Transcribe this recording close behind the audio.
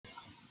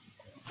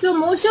So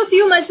most of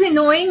you must be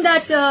knowing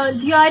that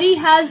GRE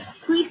has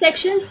 3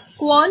 sections: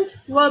 quant,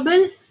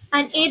 verbal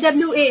and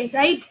AWA,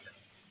 right?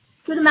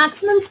 So the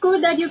maximum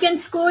score that you can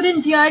score in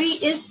GRE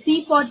is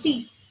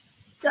 340.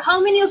 So how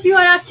many of you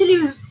are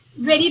actually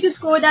ready to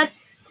score that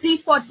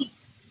 340?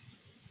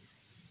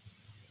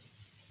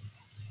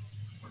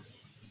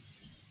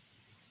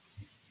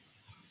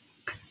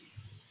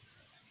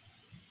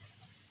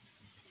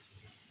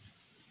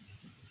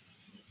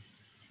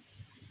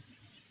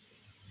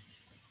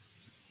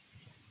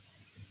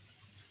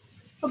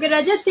 Okay,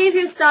 Rajat says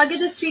his target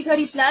is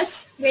 330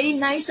 plus. Very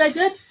nice,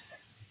 Rajat.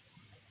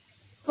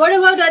 What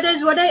about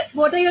others?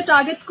 What are your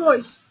target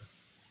scores?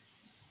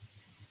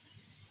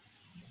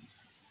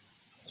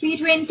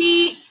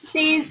 320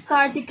 says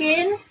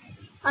Karthikeyan.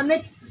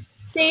 Amit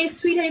says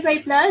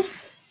 335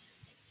 plus.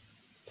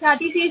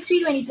 Khyati says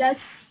 320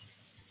 plus.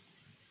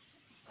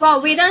 Wow,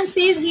 Vedant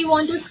says he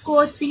wants to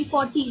score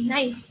 340.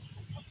 Nice.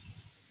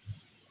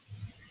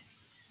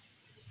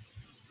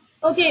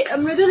 Okay,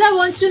 Mridula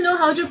wants to know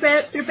how to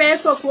prepare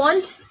for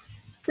quant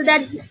so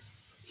that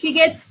she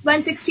gets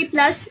 160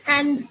 plus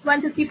and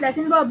 150 plus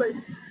in verbal.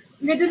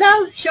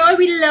 Mridula, sure,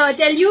 we'll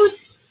tell you.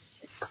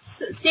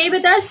 Stay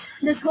with us.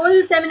 This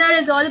whole seminar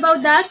is all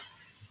about that.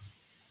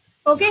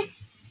 Okay.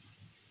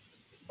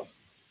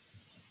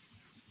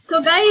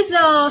 So guys,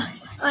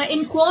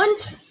 in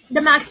quant,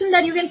 the maximum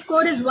that you can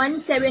score is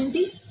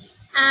 170,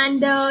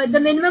 and the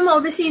minimum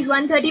obviously is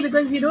 130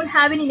 because you don't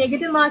have any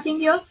negative marking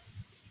here.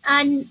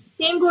 And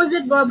same goes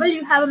with verbal.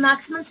 You have a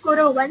maximum score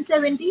of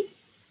 170,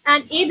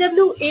 and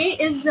AWA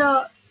is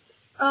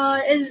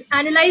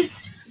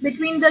analyzed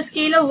between the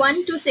scale of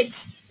 1 to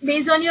 6.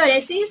 Based on your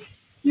essays,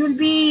 you'll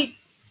be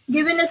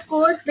given a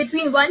score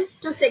between 1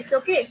 to 6.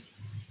 Okay.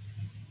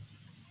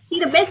 See,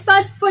 the best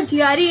part for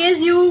GRE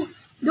is you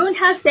don't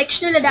have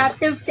sectional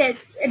adaptive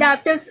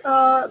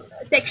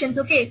sections.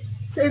 Okay.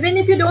 So even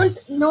if you don't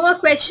know a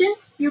question,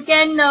 you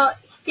can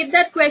skip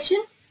that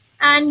question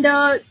and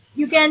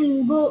you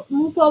can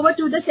move forward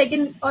to the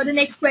second or the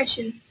next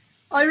question.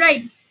 All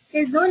right.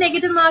 There's no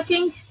negative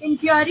marking in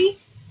GRE,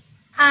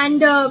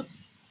 and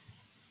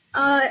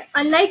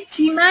unlike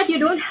GMAT, you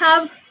don't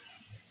have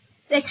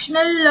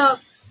sectional.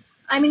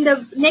 I mean,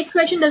 the next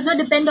question does not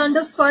depend on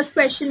the first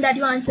question that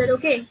you answered.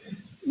 Okay,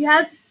 you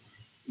have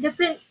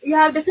different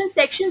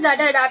sections that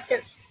are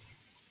adaptive.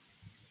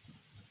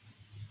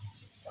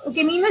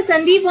 Okay, meanwhile,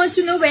 Sandeep wants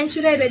to know when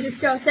should I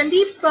register.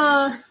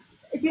 Sandeep,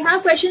 if you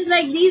have questions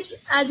like these,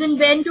 as in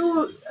when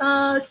to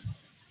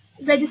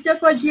register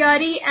for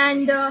GRE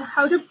and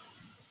how to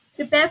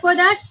prepare for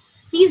that,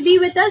 please be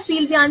with us.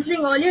 We'll be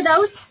answering all your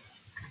doubts.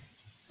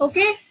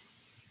 Okay.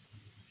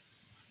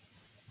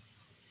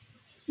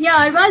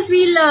 Yeah, Arvaz,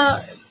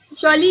 we'll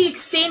surely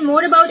explain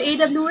more about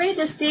AWA.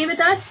 Just stay with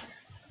us.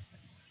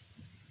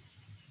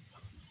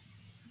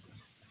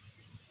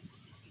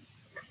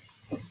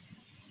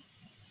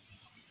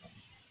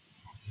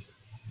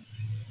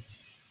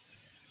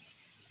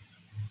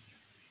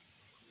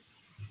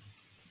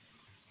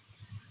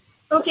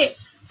 Okay,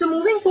 so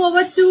moving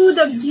forward to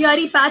the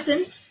GRE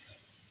pattern,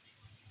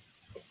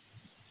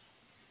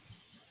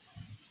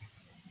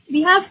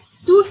 we have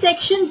 2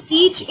 sections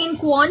each in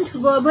quant,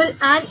 verbal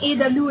and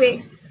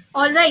AWA.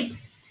 Alright,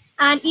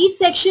 and each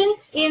section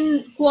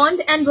in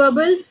quant and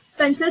verbal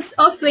consists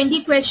of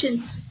 20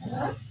 questions.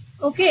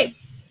 Okay,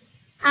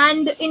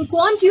 and in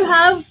quant you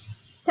have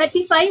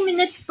 35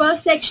 minutes per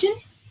section,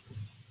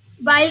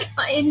 while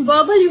in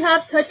verbal you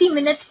have 30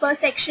 minutes per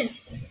section.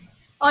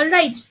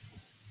 Alright,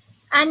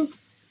 and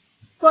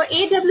for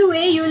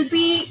AWA you will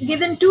be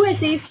given 2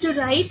 essays to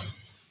write,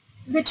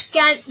 which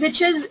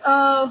is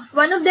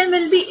one of them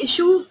will be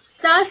issue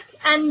task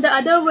and the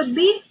other would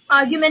be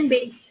argument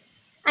based,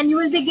 and you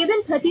will be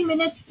given 30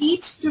 minutes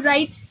each to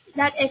write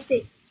that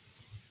essay.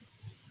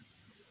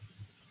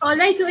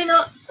 Alright, so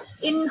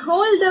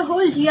the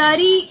whole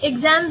GRE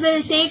exam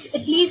will take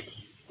at least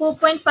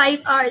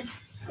 4.5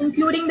 hours,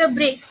 including the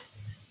breaks.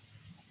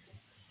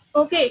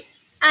 Okay,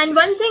 and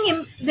one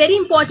thing very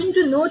important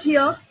to note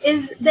here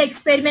is the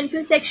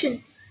experimental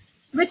section,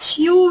 which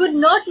you would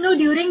not know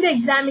during the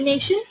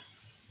examination,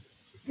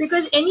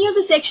 because any of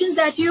the sections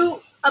that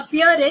you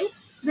appear in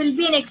will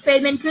be an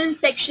experimental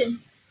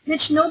section,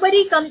 which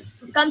nobody comes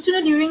to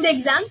know during the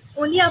exam.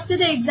 Only after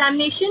the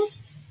examination,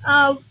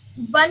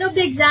 one of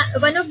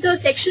the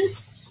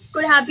sections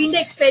could have been the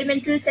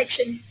experimental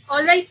section.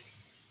 All right.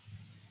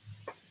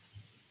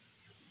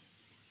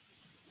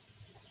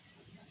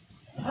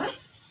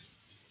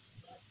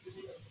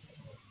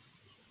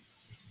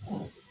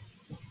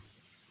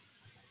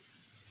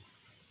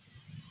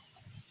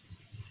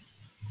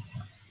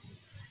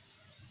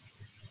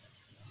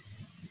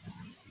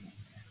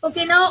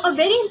 Okay, now a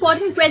very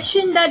important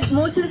question that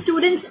most of the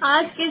students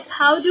ask is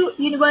how do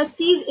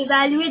universities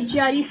evaluate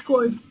GRE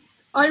scores?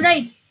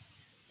 Alright,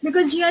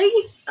 because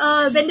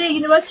when the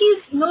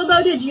universities know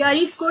about your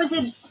GRE scores,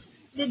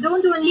 they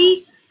don't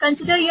only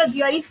consider your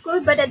GRE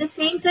score, but at the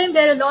same time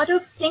there are a lot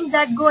of things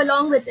that go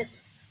along with it.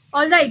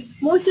 Alright,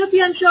 most of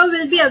you I'm sure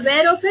will be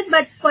aware of it,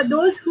 but for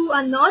those who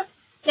are not,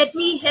 let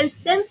me help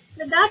them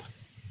with that.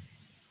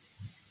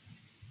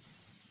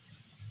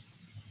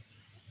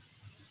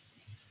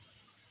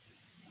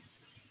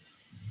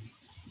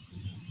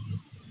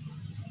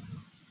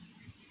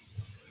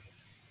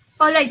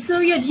 Alright, so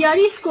your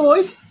GRE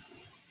scores.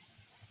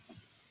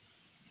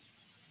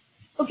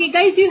 Okay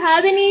guys, do you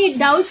have any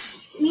doubts?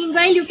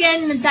 Meanwhile, you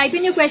can type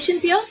in your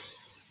questions here.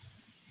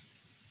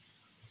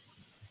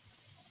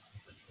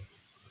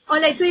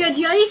 Alright, so your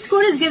GRE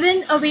score is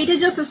given a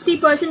weightage of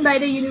 50% by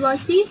the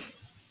universities.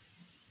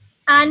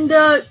 And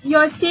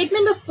your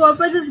statement of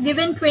purpose is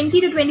given 20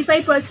 to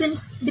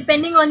 25%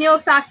 depending on your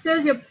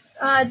factors, your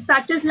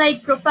factors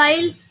like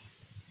profile,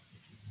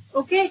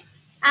 okay,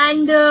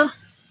 and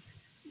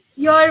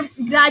your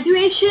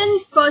graduation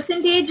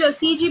percentage or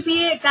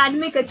CGPA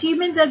academic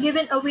achievements are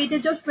given a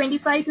weightage of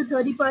 25 to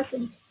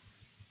 30%.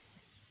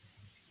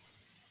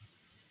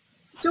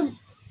 So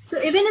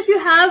even if you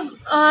have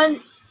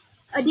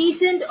a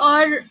decent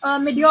or a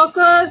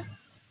mediocre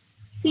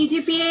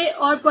CGPA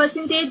or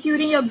percentage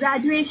during your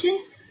graduation,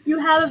 you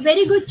have a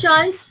very good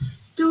chance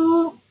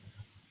to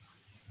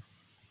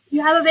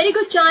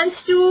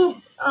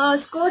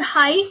score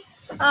high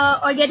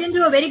or get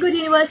into a very good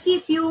university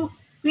if you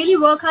really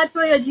work hard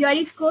for your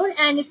GRE score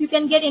and if you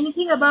can get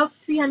anything above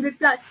 300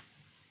 plus.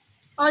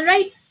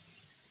 Alright.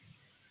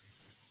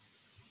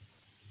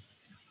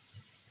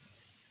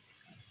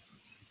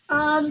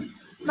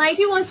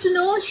 Maitri wants to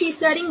know, she's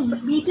studying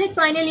BTech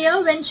final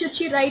year, when should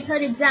she write her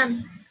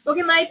exam?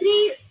 Okay,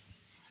 Maitri,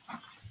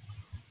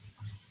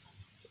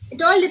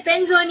 it all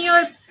depends on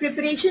your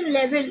preparation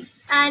level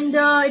and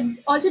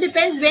it also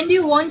depends when do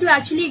you want to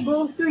actually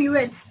go to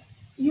US.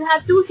 You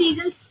have 2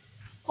 seasons,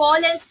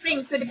 fall and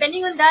spring, so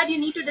depending on that you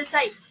need to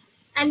decide.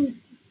 And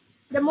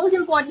the most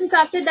important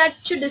factor that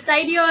should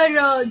decide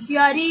your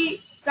GRE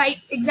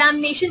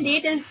examination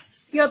date is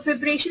your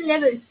preparation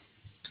level.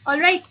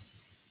 Alright.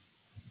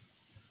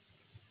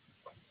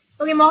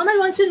 Okay, Mohammed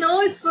wants to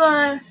know if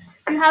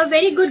you have a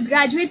very good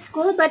graduate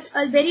score but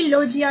a very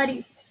low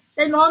GRE.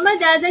 Well,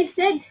 Mohammed, as I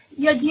said,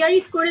 your GRE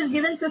score is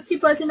given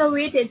 50% of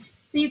weightage.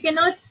 So you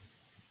cannot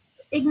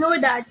ignore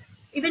that.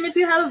 Even if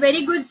you have a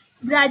very good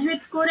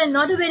graduate score and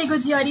not a very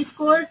good GRE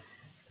score,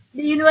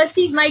 the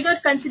universities might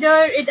not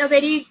consider it a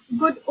very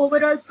good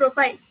overall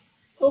profile.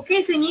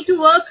 Okay, so you need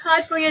to work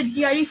hard for your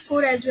GRE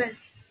score as well.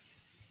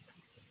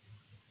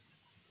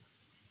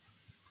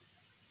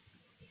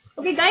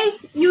 Okay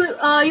guys, you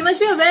must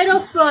be aware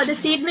of the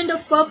statement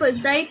of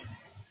purpose, right?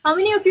 How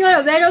many of you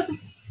are aware of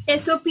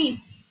SOP? Do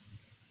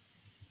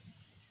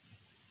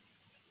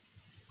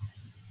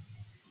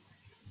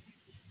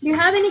you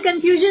have any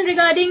confusion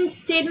regarding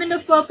statement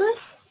of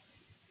purpose?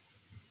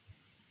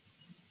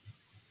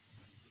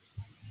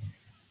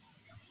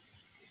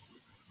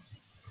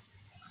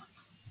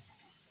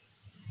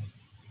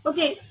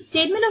 Okay,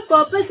 statement of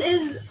purpose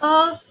is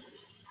a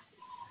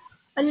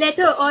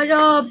letter or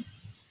a...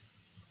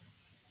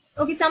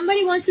 Okay,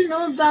 somebody wants to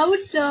know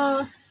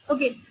about...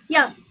 okay,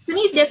 yeah.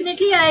 Sunit,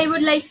 definitely I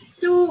would like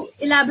to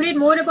elaborate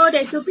more about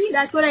SOP.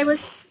 That's what I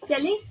was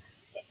telling.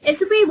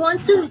 SOP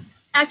wants to...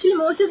 Actually,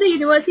 most of the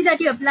university that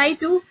you apply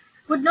to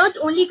would not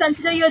only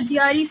consider your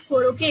GRE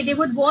score, okay? They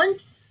would want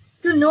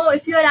to know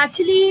if you are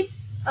actually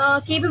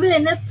capable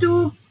enough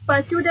to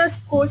pursue the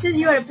courses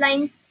you are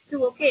applying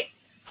to, okay?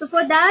 So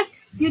for that,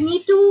 you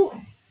need to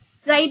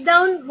write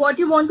down what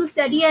you want to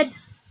study at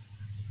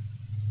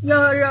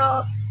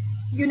your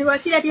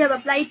university that you have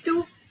applied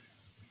to.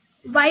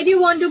 Why do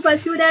you want to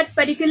pursue that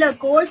particular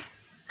course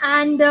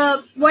and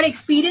what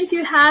experience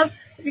you have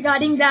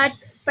regarding that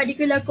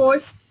particular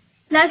course.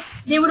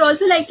 Plus, they would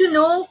also like to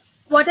know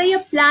what are your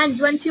plans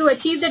once you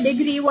achieve the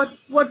degree, what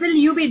will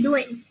you be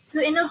doing.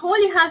 So in a whole,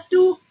 you have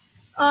to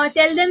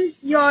tell them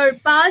your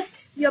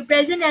past, your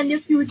present and your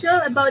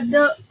future about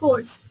the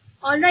course.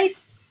 Alright?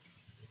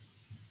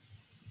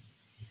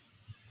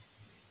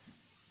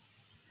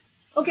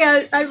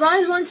 Okay,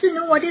 Arvaz wants to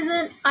know what is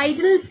an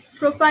ideal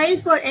profile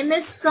for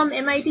MS from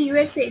MIT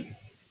USA.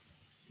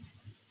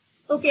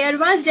 Okay,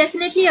 Arvaz,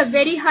 definitely a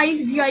very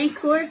high GRE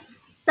score.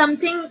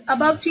 Something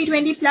above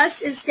 320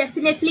 plus is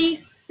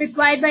definitely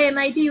required by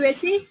MIT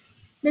USA.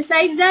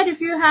 Besides that, if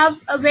you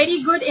have a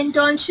very good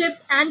internship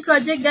and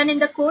project done in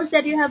the course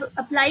that you have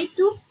applied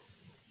to,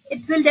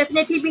 it will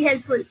definitely be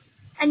helpful.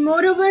 And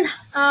moreover,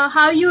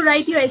 how you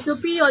write your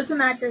SOP also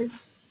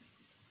matters.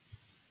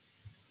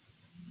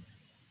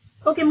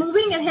 Okay,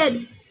 moving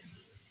ahead.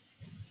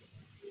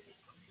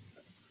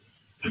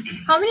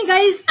 How many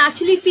guys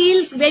actually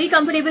feel very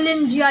comfortable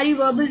in GRE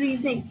verbal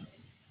reasoning?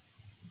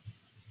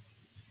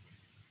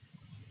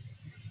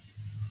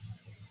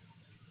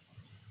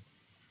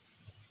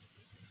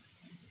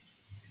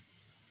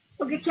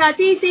 Okay,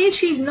 Khyati says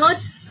she's not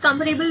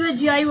comfortable with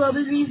GRE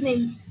verbal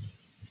reasoning.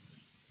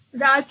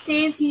 Raj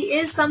says he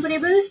is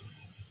comfortable.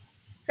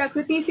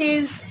 Prakriti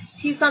says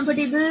she's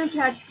comfortable.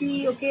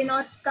 Khyati, okay,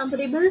 not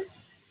comfortable.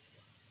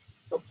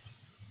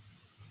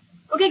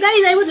 Okay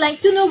guys, I would like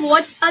to know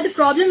what are the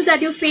problems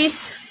that you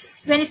face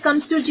when it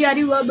comes to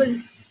GRE verbal.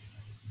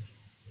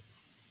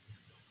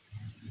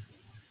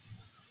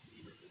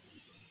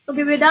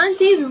 Okay, Vedant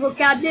says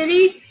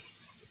vocabulary.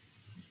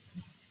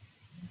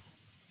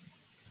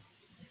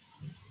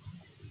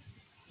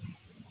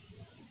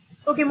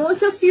 Okay,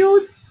 most of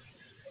you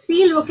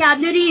feel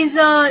vocabulary is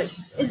a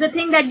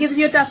thing that gives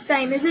you a tough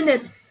time, isn't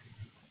it?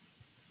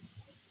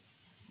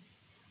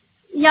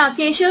 Yeah,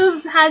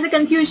 Keshav has a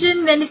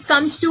confusion when it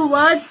comes to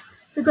words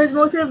because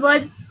most of the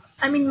words,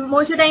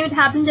 most of the time it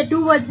happens that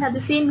two words have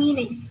the same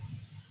meaning.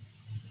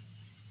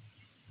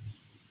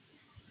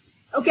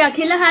 Okay,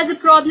 Akhila has a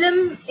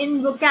problem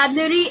in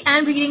vocabulary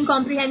and reading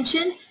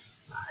comprehension.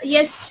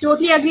 Yes,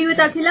 totally agree with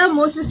Akhila.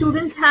 Most of the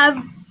students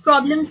have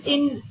problems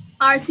in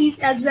RCs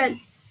as well.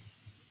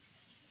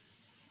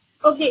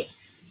 Okay.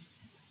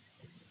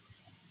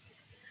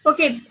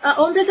 Okay,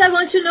 Om Prasad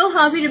wants to know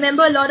how we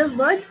remember a lot of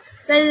words.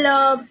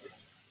 Well,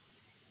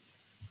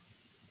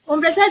 Om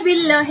Prasad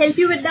will help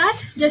you with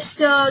that. Just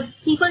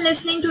keep on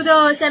listening to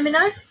the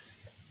seminar.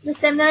 The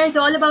seminar is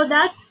all about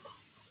that.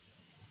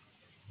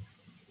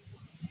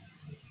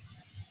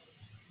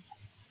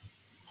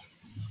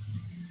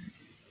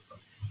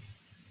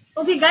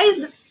 Okay,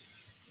 guys,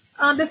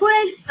 before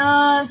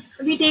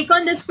we take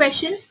on this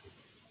question,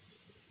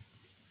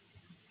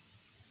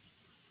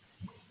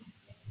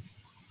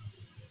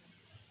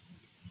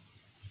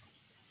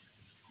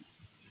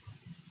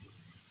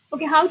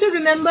 okay, how to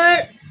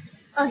remember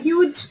a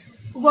huge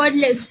word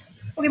list.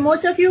 Okay,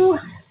 most of you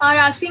are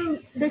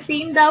asking the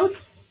same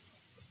doubts.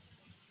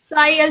 So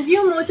I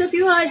assume most of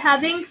you are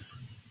having.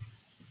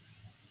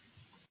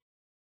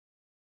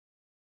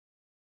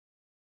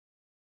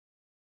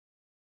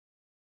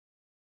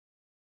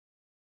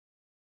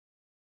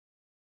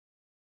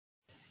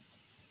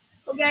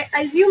 Okay,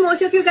 I assume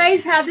most of you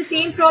guys have the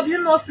same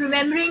problem of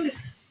remembering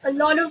a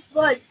lot of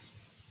words.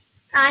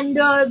 And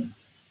to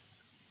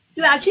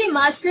actually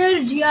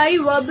master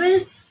GRE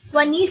verbal,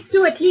 one needs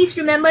to at least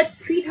remember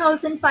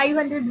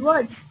 3,500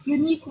 words,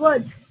 unique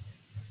words.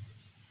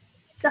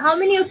 So how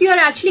many of you are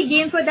actually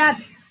game for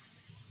that?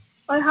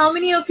 Or how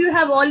many of you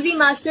have already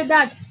mastered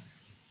that?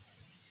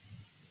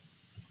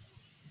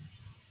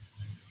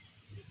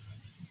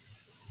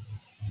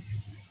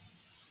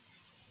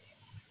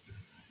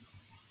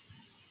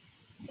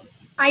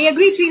 I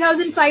agree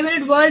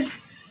 3,500 words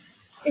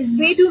is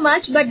way too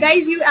much, but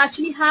guys, you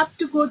actually have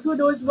to go through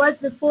those words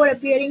before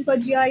appearing for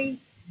GRE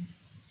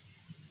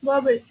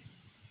verbal.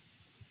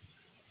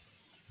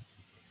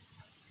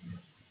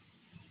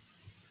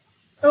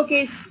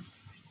 Okay,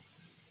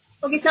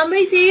 okay,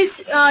 somebody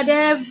says they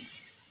have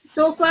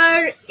so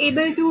far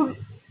able to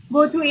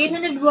go through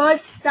 800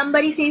 words,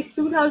 somebody says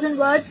 2,000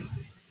 words.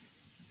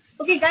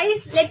 Okay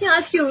guys, let me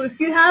ask you, if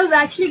you have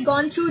actually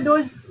gone through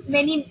those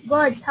many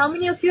words, how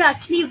many of you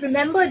actually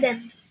remember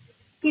them?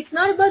 It's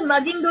not about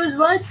mugging those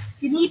words,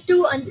 you need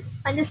to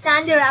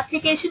understand their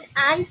application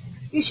and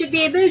you should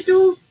be able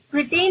to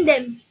retain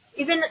them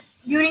even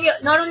during,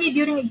 not only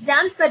during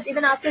exams but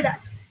even after that.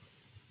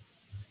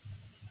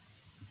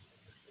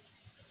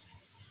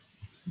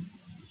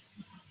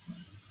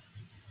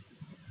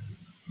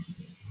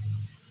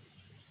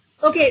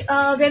 Okay,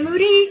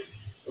 Vemuri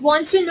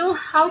wants to know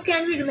how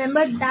can we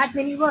remember that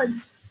many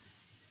words?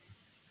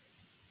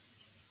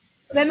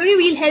 Vemuri,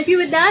 we'll help you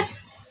with that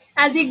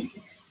as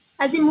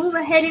we move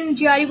ahead in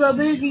GRE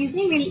verbal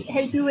reasoning. We'll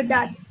help you with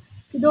that,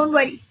 so don't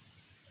worry.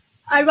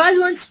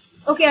 Arvaz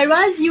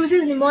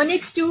uses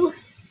mnemonics to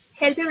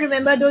help him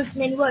remember those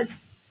many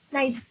words.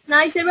 Nice,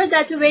 Arvaz.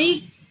 That's a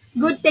very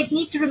good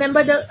technique to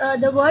remember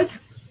the words.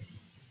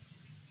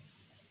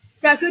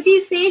 Prakriti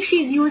says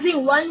she's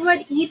using one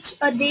word each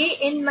a day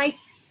in my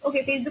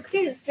Facebook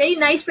status. Very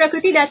nice,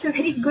 Prakriti. That's a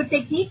very good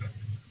technique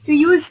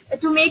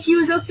to make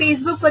use of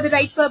Facebook for the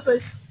right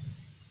purpose.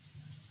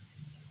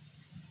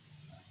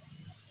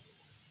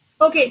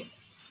 Okay.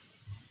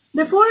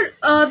 Before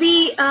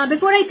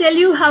I tell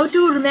you how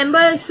to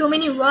remember so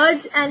many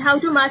words and how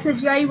to master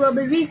GRE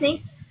verbal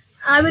reasoning,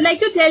 I would like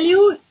to tell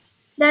you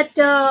that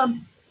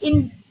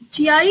in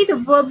GRE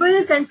the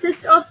verbal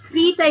consists of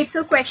three types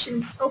of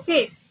questions.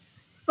 Okay,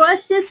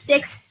 first is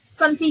text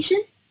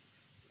completion,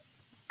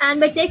 and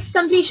by text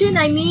completion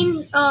I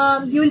mean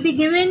you will be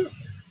given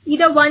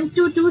either 1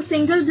 to 2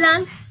 single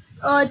blanks,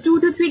 or 2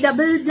 to 3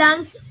 double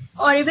blanks,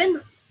 or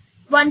even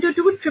 1 to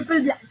 2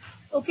 triple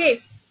blanks.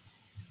 Okay.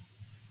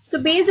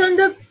 So based on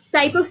the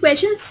type of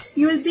questions,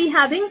 you will be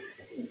having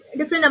a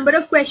different number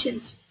of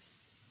questions.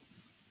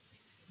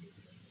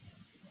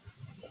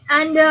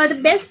 And the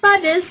best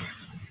part is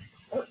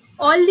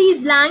all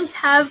these blanks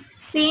have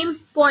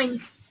same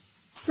points.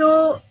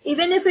 So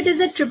even if it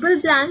is a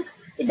triple blank,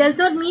 it does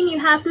not mean you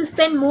have to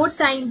spend more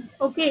time.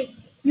 Okay,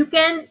 you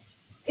can,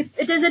 if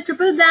it is a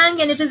triple blank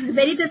and it is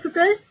very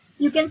difficult,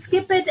 you can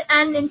skip it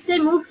and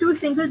instead move to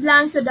single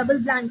blanks or double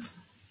blanks.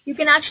 You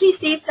can actually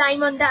save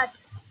time on that.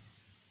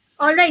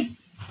 Alright,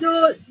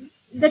 so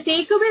the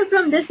takeaway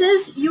from this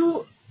is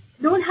you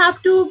don't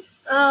have to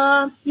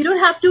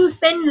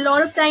spend a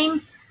lot of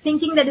time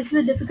thinking that this is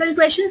a difficult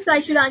question, so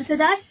I should answer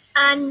that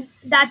and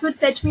that would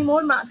fetch me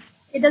more marks.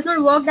 It does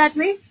not work that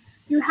way.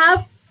 You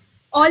have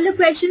all the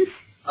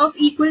questions of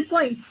equal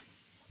points.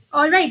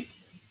 Alright,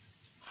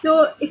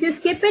 so if you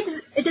skip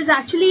it, it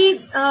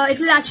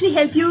will actually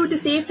help you to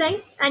save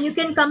time and you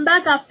can come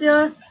back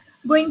after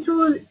going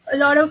through a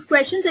lot of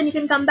questions and you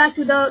can come back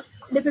to the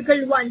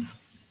difficult ones.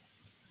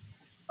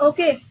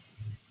 Okay.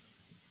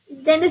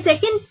 Then the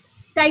second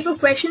type of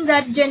question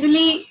that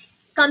generally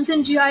comes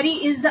in GRE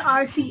is the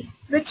RC,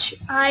 which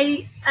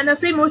I am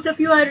afraid most of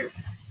you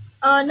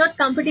are not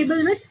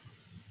comfortable with.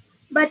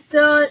 But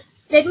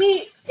let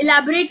me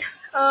elaborate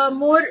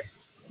more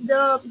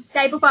the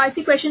type of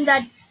RC question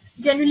that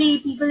generally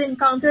people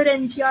encounter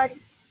in GRE.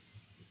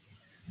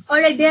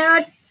 Alright, there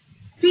are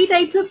three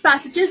types of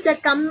passages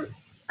that come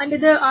under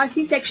the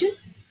RC section.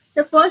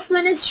 The first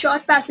one is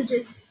short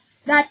passages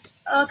that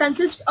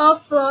consist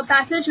of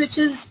passage which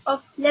is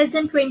of less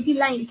than 20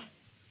 lines.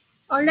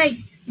 Alright,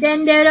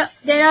 then there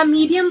are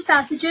medium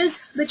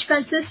passages which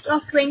consist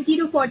of 20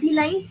 to 40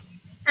 lines,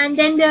 and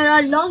then there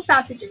are long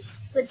passages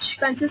which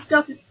consist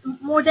of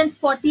more than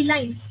 40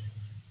 lines.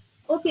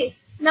 Okay,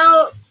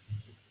 now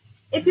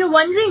if you're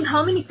wondering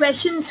how many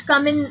questions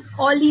come in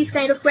all these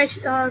kind of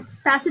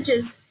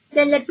passages,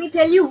 then let me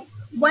tell you,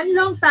 one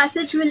long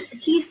passage will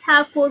at least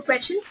have 4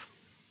 questions,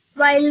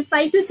 while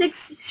 5 to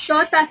 6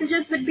 short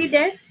passages would be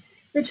there,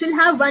 which will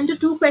have 1 to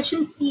 2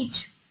 questions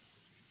each.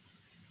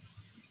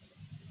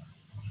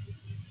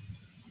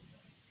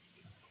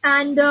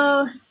 And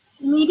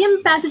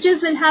medium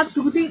passages will have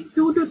 2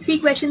 to 3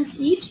 questions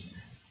each,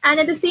 and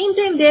at the same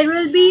time there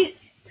will be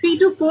 3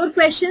 to 4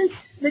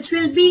 questions which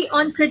will be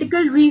on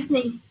critical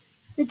reasoning,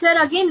 which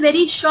are again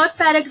very short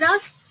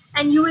paragraphs,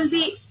 and you will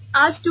be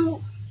asked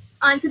to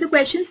answer the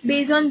questions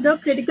based on the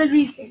critical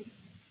reasoning.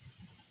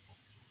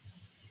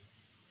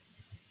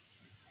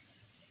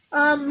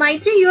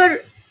 Maitri,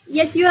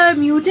 you are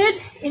muted.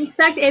 In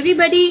fact, every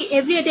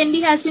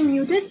attendee has been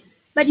muted,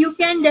 but you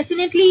can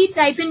definitely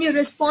type in your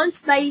response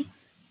by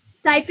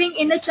typing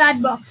in the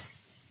chat box.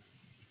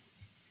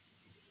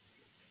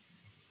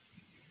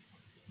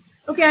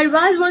 Okay,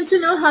 Arvaz wants to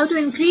know how to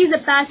increase the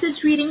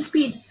passage reading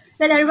speed.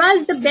 Well,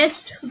 Arvaz, the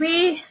best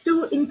way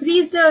to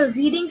increase the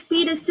reading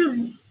speed is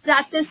to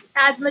practice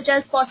as much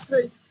as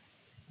possible.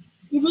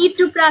 You need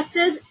to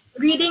practice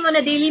reading on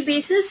a daily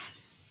basis,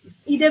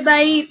 either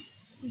by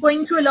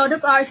going through a lot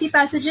of RC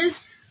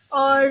passages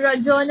or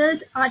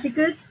journals,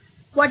 articles,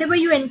 whatever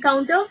you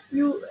encounter,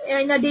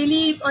 on a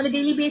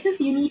daily basis,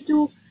 you need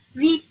to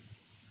read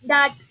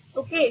that.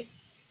 Okay.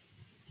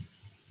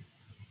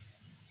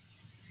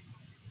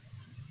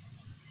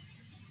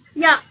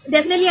 Yeah,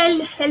 definitely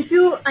I'll help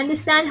you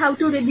understand how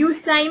to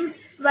reduce time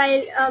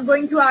while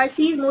going through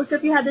RCs. Most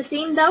of you have the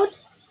same doubt.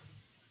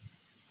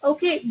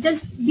 Okay,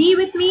 just be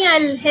with me.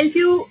 I'll help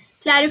you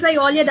clarify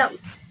all your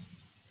doubts.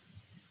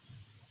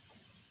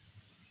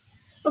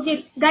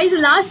 Okay, guys, the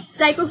last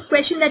type of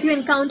question that you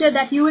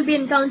will be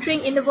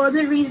encountering in the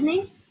verbal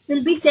reasoning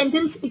will be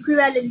sentence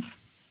equivalence.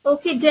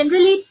 Okay,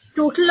 generally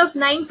total of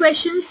 9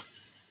 questions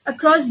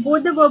across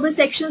both the verbal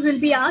sections will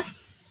be asked,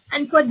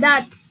 and for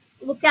that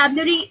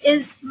vocabulary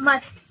is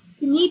must.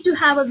 You need to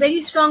have a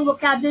very strong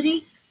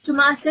vocabulary to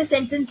master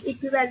sentence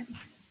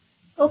equivalence.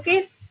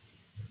 Okay.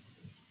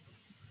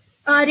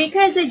 Rekha,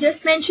 as I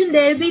just mentioned,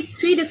 there will be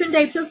 3 different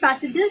types of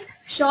passages: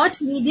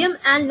 short, medium,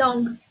 and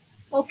long.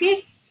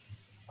 Okay.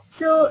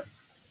 So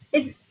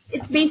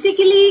it's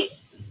basically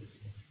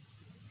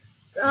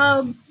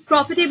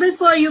profitable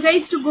for you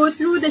guys to go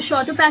through the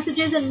shorter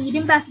passages and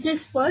medium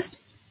passages first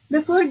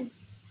before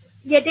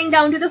getting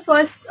down to the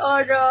first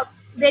or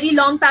very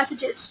long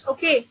passages.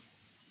 Okay,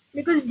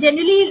 because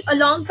generally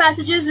long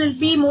passages will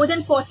be more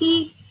than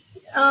 40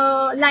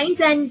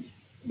 lines and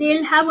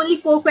they'll have only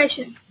 4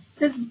 questions.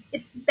 So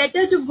it's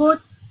better to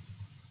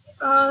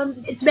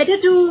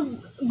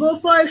go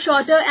for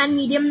shorter and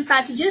medium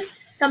passages,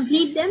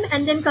 complete them,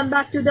 and then come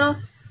back to the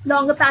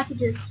longer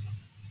passages.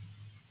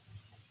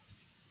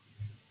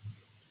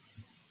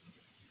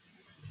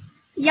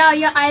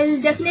 Yeah,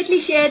 I'll definitely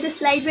share the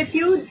slide with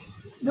you.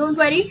 Don't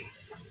worry.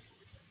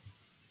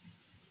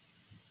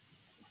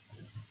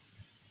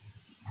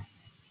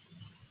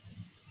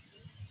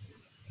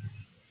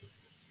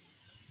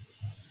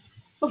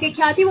 Okay,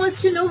 Khyati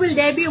wants to know, will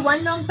there be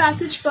one long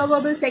passage per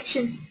verbal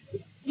section?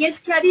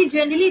 Yes, Khyati,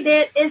 generally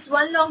there is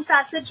one long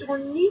passage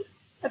only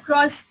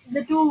across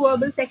the 2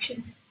 verbal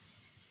sections.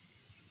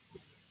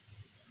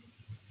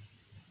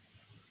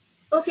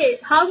 Okay,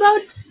 how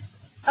about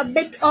a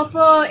bit of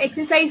a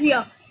exercise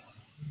here?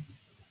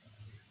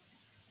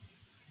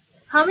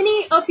 How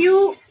many of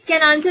you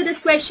can answer this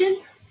question?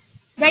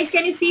 Guys,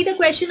 can you see the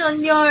question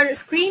on your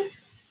screen?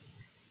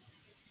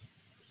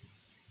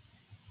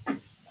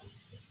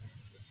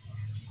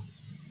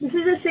 This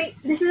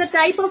is a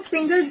type of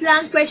single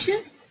blank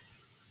question.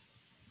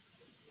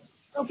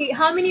 Okay,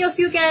 how many of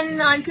you can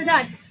answer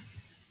that?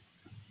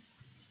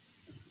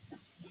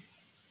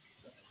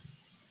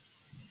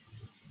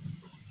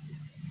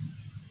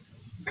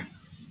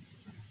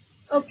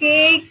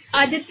 Okay,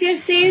 Aditya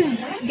says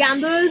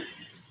gamble.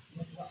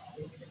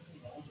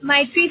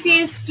 Maitri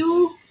says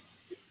 2.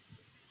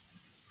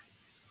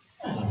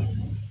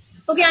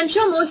 Okay, I'm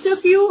sure most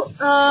of you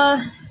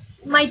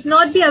might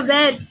not be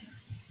aware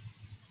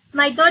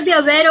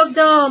of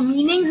the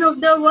meanings of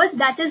the words.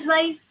 That is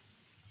why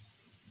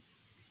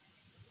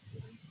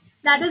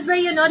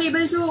you're not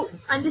able to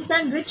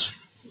understand which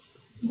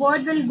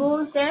word will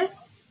go there.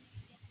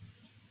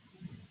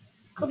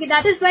 Okay,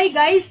 that is why,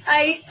 guys,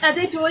 as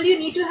I told you,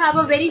 need to have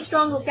a very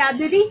strong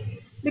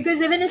vocabulary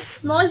because even a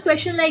small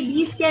question like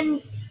these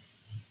can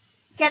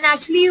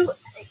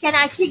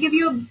actually give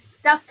you a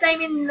tough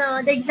time in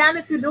the exam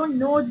if you don't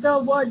know the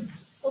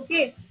words.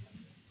 Okay,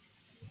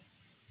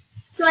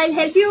 so I'll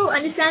help you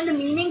understand the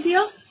meanings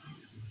here.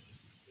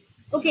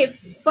 Okay,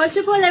 first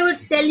of all, I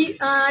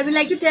would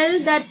like to tell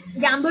that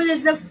gamble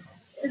is the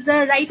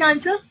right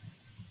answer.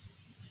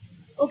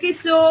 Okay,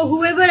 so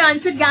whoever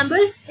answered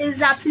gamble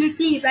is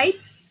absolutely right.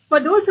 For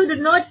those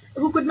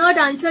who could not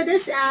answer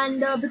this,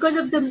 and because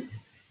of the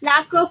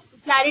lack of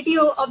clarity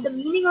of the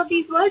meaning of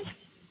these words,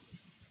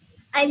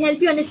 I'll help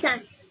you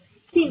understand.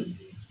 See,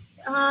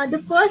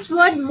 the first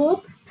word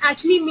mope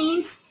actually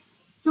means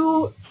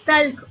to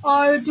sulk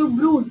or to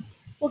brood.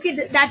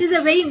 Okay, that is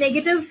a very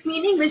negative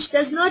meaning which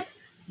does not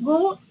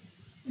go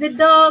with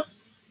the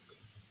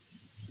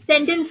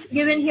sentence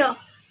given here.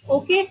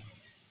 Okay,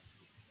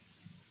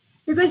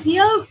 because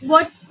here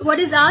what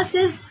is asked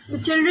is the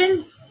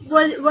children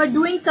were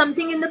doing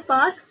something in the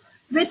park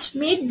which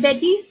made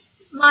Betty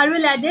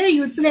marvel at their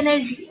youthful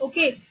energy.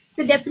 Okay,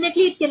 so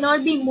definitely it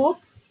cannot be mope.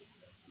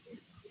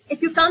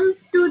 If you come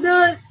to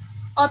the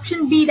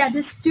option B, that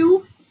is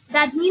to,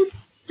 that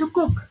means to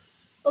cook.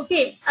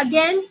 Okay,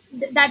 again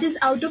that is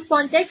out of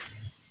context.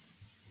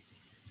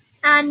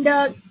 And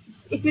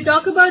if you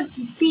talk about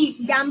C,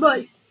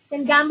 gamble,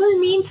 then gamble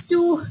means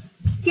to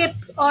skip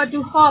or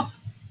to hop.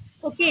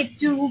 Okay,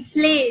 to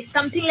play,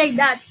 something like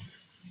that.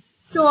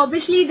 So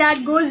obviously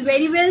that goes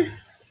very well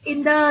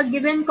in the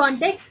given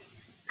context.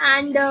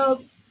 And the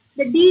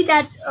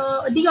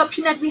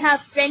option that we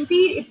have,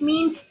 frenzy, it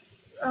means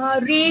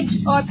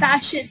rage or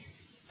passion.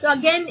 So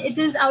again, it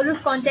is out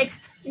of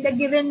context in the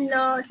given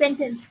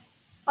sentence.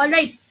 All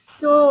right.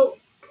 So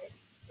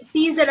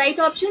C is the right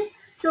option.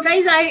 So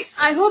guys,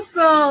 I hope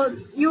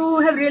you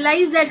have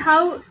realized that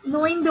how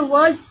knowing the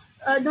words,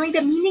 knowing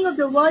the meaning of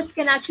the words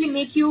can actually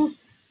make you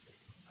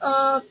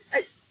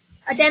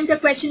attempt a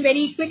question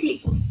very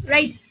quickly,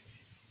 right?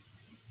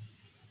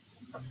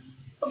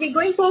 Okay,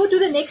 going forward to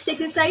the next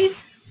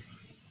exercise.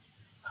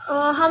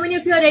 How many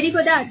of you are ready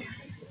for that?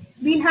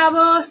 We'll have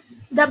a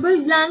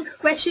double blank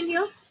question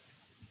here.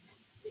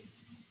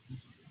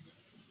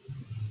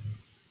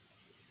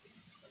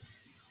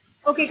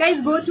 Okay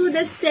guys, go through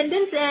this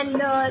sentence and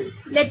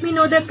let me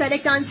know the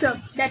correct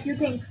answer that you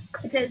think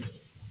it is.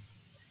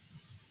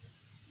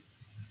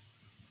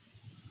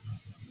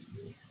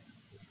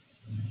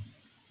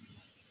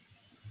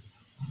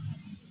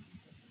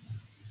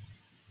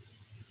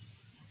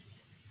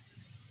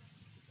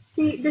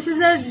 See, this is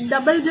a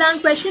double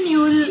blank question. You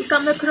will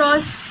come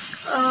across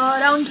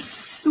around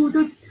 2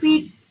 to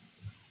 3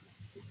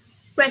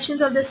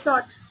 questions of this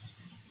sort.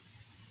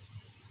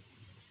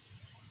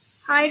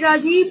 Hi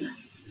Rajiv.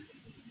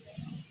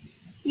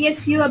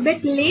 Yes, you are a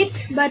bit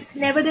late, but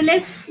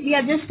nevertheless, we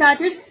have just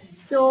started.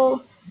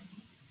 So,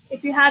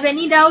 if you have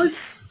any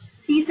doubts,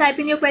 please type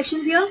in your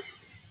questions here.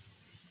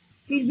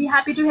 We'll be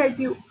happy to help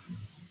you.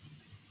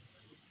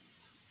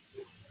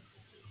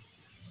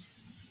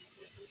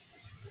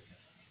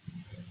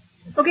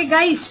 Okay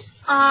guys,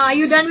 are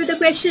you done with the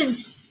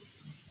question?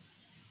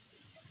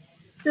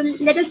 So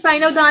let us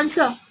find out the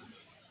answer.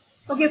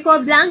 Okay, for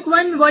blank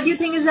one, what do you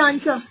think is the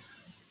answer?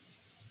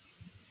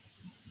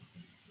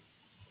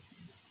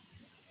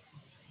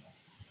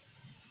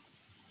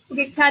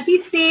 Okay, Khyati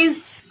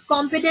says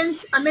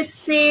competence, Amit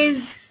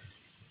says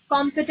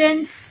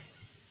competence,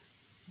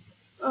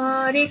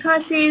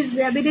 Rekha says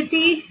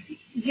ability,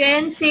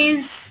 Jen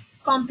says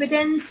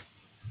competence.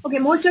 Okay,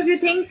 most of you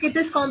think it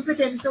is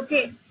competence,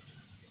 okay.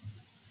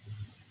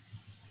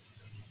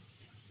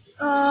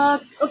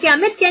 Okay,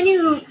 Amit, can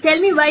you tell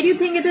me why do you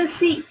think it is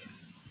C?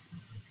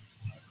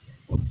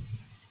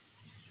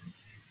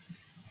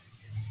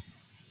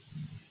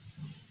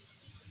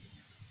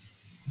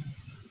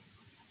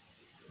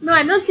 No,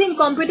 I'm not saying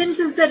competence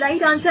is the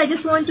right answer. I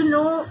just want to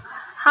know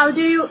how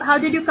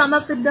did you come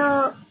up with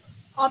the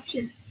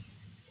option?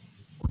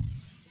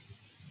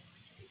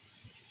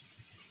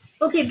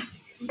 Okay,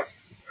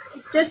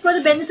 just for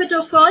the benefit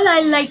of all,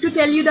 I'd like to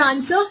tell you the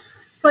answer.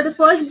 For the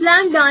first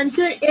blank, the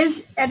answer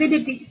is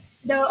avidity,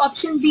 the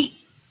option B.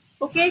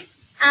 Okay,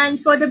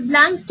 and for the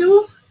blank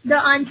 2, the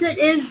answer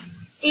is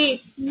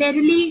A,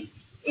 merely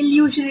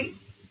illusory.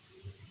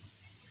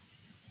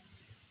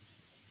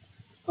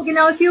 Okay,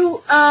 now if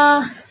you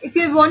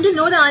want to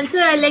know the answer,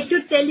 I'd like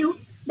to tell you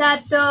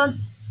that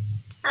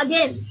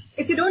again,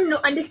 if you don't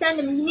understand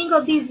the meaning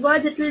of these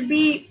words, it will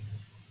be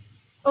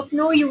of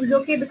no use,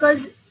 okay,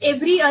 because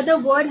every other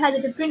word has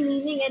a different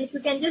meaning, and if you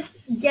can just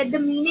get the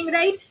meaning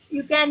right,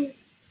 you can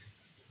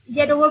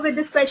get over with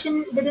this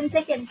question within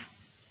seconds.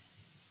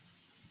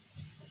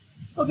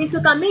 Okay,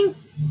 so coming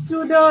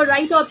to the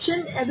right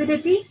option,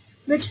 avidity,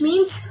 which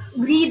means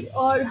greed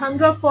or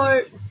hunger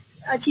for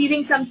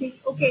achieving something.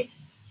 Okay,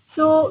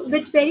 so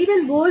which very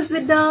well goes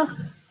with the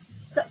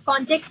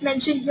context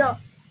mentioned here,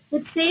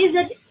 which says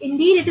that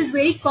indeed it is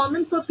very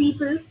common for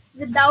people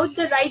without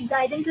the right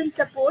guidance and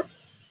support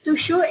to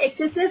show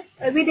excessive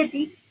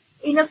avidity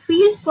in a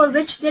field for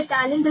which their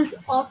talent is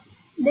of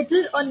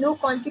little or no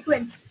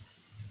consequence.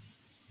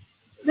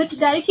 which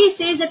directly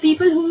says that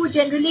people who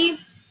generally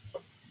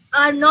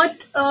are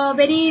not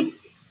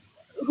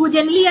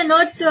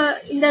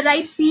in the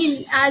right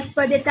field as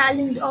per their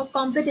talent or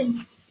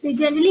competence. They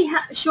generally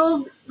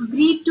show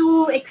greed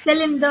to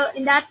excel in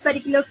that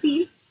particular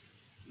field.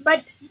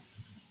 But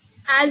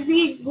as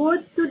we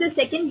go to the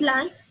second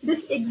blank,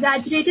 this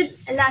exaggerated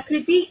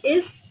alacrity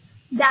is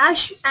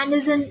dash and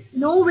is in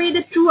no way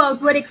the true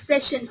outward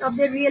expression of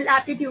their real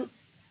aptitude.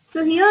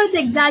 So here the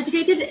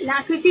exaggerated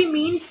alacrity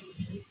means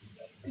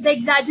the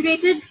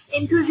exaggerated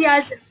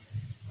enthusiasm,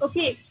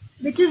 okay,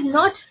 which is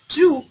not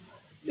true,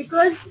 which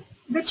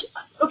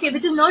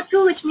is not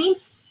true, which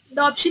means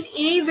the option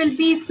A will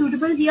be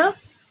suitable here,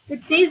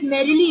 which says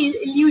merely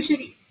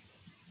illusory,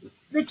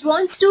 which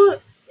wants to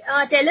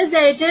tell us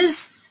that it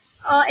is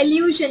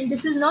illusion.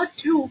 This is not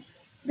true,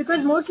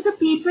 because most of the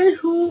people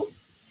who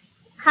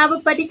have a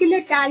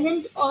particular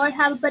talent or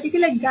have a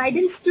particular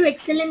guidance to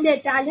excel in their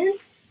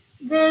talents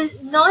will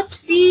not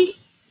be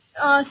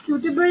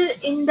suitable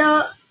in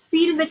the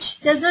field which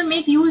does not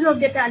make use of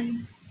their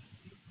talent.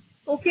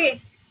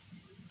 Okay,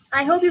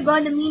 I hope you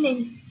got the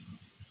meaning.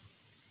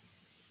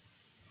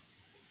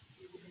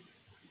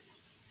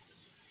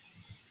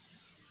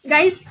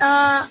 Guys,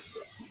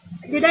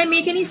 did I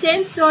make any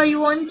sense, or you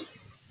want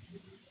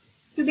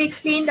to be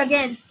explained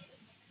again?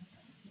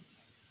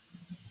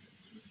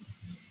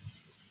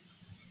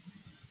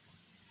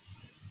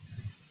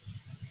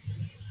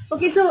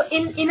 Okay, so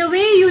in a way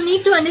you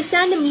need to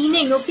understand the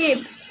meaning,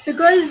 okay,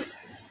 because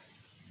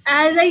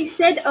as I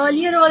said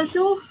earlier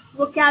also,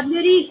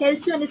 vocabulary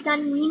helps you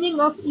understand the meaning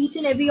of each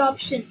and every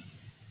option.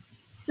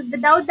 So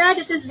without that,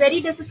 it is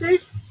very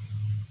difficult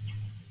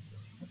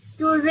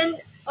to even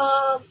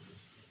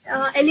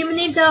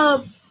eliminate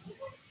the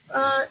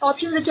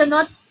options which are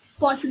not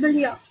possible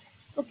here.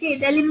 Okay,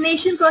 the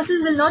elimination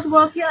process will not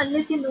work here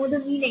unless you know the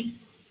meaning.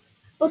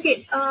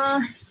 Okay,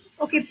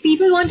 okay,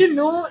 people want to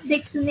know the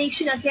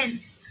explanation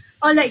again.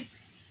 Alright,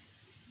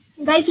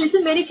 guys,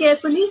 listen very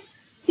carefully.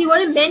 See,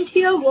 what I meant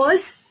here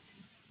was,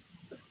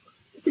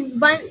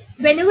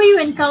 whenever you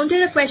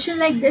encounter a question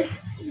like this,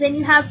 when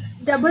you have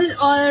double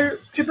or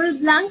triple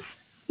blanks,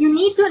 you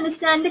need to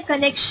understand the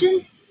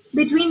connection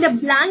between the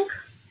blank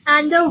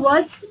and the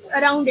words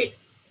around it.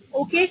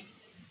 Okay,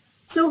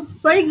 so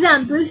for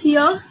example,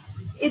 here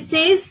it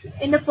says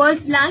in the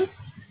first blank,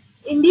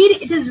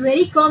 indeed it is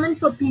very common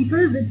for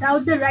people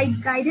without the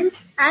right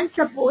guidance and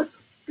support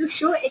to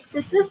show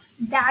excessive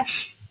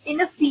dash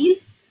in a field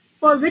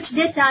for which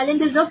their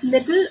talent is of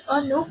little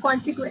or no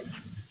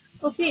consequence.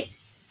 Okay,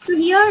 so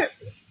here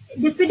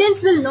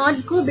diffidence will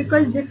not go,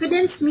 because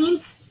diffidence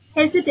means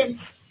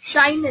hesitance,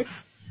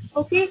 shyness.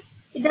 Okay,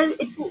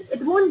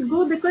 it won't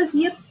go, because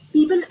here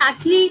people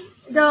actually,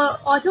 the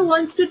author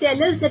wants to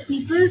tell us that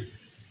people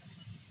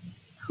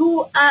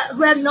who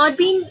have not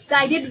been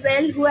guided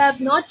well, who have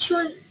not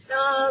shown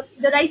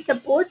the right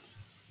support,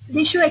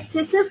 they show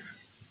excessive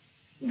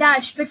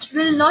dash, which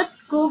will not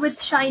go with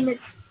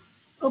shyness.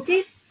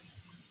 Okay,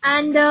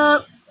 and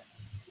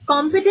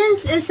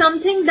competence is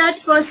something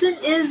that person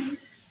is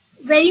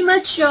very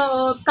much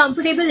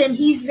comfortable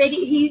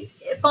in.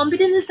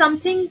 Competence is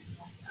something,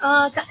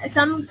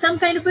 some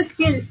kind of a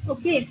skill.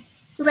 Okay,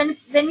 so when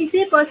we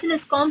say a person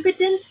is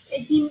competent,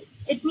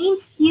 it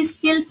means he is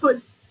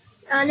skillful.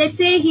 Let's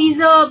say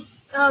he's a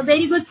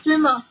very good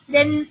swimmer,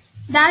 then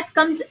that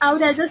comes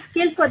out as a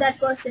skill for that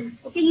person.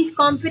 Okay, he's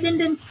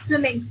competent in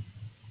swimming.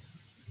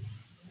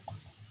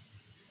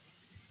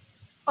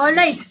 All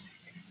right.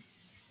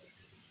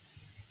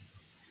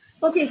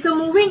 Okay, so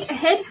moving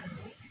ahead.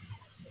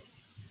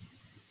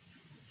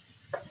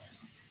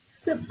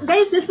 So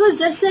guys, this was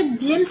just a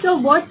glimpse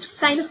of what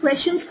kind of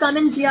questions come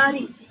in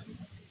GRE.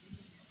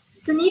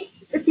 So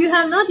if you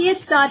have not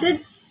yet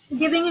started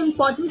giving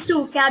importance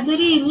to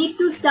vocabulary, you need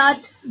to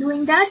start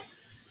doing that.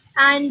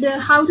 And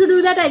how to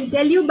do that, I'll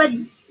tell you,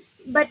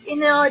 but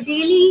in a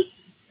daily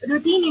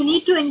routine, you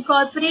need to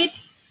incorporate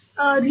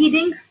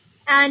reading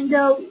and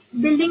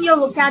building your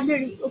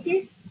vocabulary,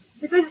 okay?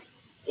 Because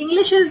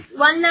English is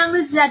one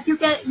language that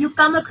you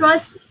come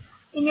across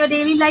in your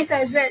daily life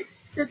as well.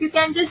 So if you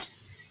can just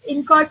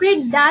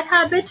incorporate that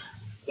habit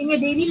in your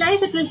daily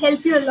life, it will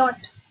help you a lot.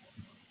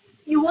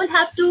 You won't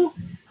have to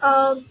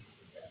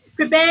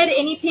prepare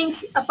anything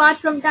apart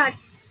from that.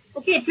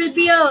 Okay, it will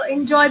be a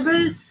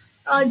enjoyable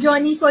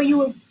journey for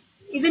you,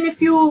 even if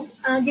you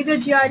give your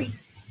GRE.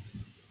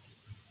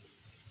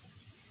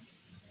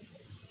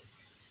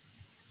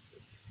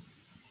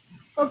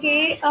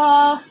 Okay,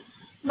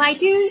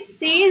 Mighty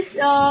says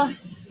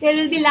there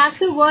will be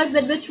lakhs of words,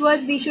 but which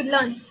words we should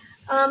learn?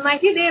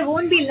 Mighty, there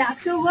won't be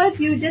lakhs of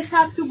words. You just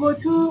have to go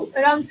through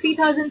around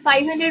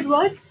 3,500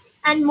 words,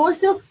 and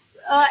most of,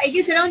 I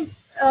guess around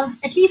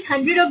at least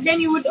 100 of them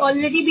you would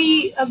already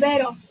be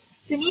aware of.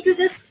 You need to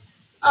just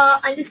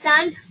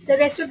understand the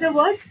rest of the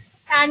words,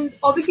 and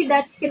obviously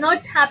that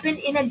cannot happen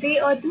in a day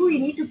or two. You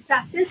need to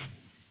practice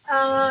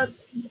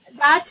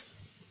that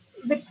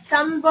with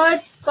some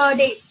words per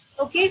day.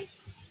 Okay.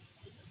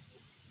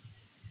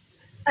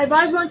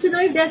 Arvaz wants to know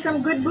if there are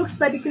some good books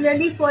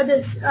particularly for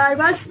this.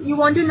 Arvaz, you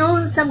want to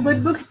know some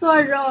good books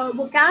for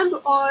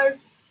vocab or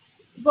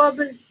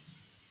verbal?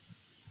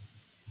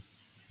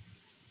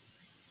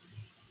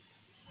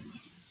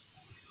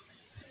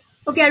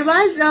 Okay,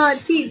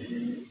 Arvaz,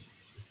 see,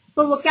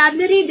 for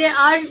vocabulary, there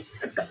are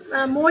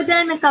more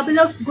than a couple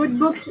of good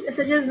books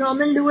such as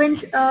Norman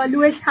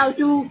Lewis How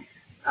to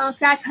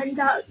Crack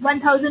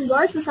 1000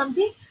 Words or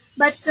something.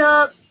 But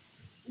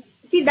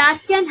see,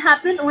 that can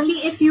happen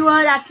only if you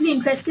are actually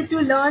interested to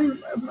learn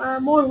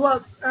more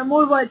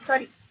words.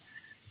 Sorry.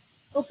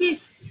 Okay.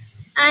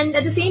 And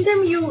at the same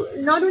time, you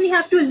not only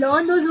have to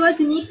learn those words,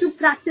 you need to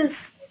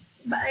practice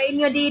in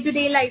your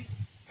day-to-day life,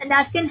 and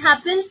that can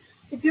happen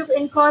if you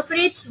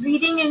incorporate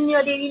reading in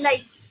your daily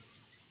life.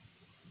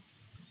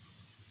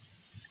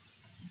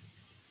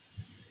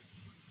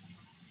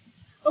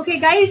 Okay,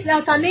 guys,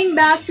 coming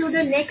back to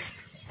the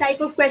next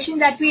type of question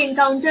that we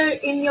encounter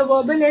in your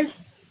verbal is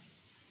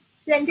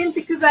sentence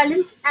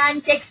equivalence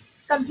and text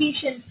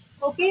completion.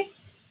 Okay,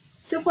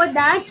 so for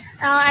that,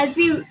 as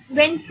we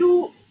went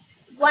through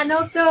one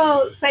of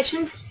the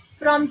questions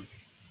from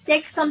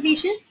text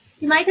completion,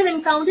 you might have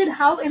encountered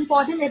how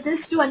important it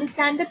is to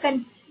understand the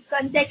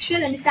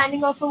contextual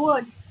understanding of a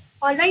word.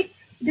 Alright,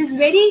 it is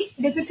very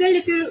difficult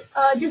if you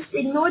just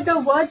ignore the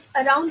words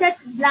around that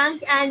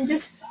blank and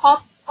just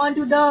hop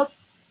onto the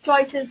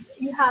choices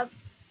you have.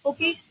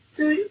 Okay,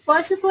 so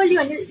first of all, you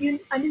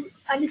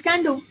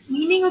understand the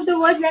meaning of the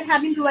words that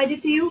have been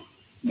provided to you.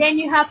 Then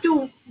you have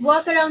to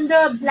work around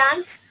the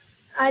blanks,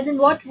 as in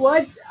what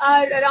words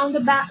are around the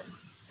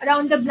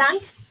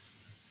blanks,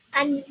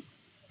 and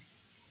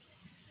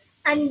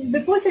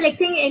before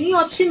selecting any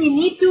option, you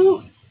need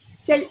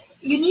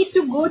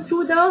to go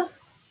through the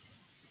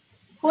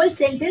whole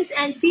sentence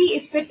and see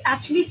if it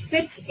actually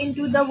fits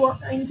into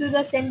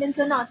the sentence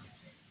or not.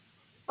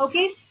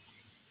 Okay.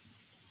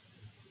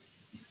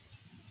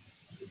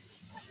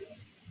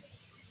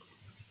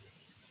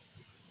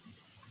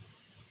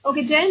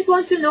 Okay, Jayant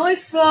wants to know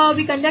if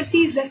we conduct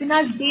these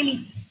webinars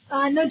daily.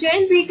 No,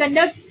 Jayant, we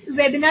conduct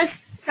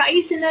webinars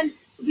thrice in a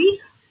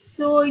week.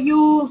 So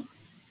you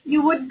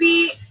would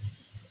be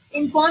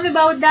informed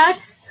about that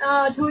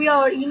through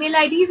your email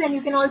IDs, and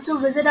you can also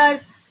visit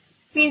our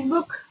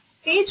Facebook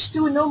page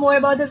to know more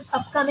about the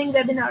upcoming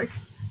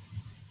webinars.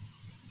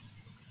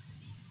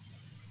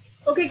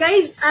 Okay,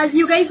 guys, as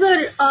you guys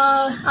were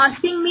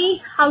asking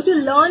me how to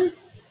learn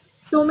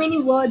so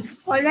many words,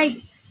 all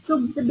right. So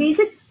the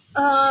basic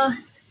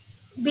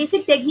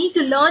technique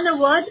to learn a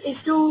word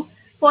is to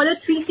follow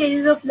three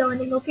stages of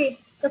learning. Okay,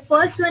 the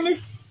first one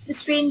is the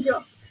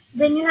stranger.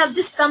 When you have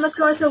just come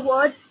across a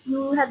word,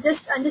 you have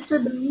just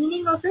understood the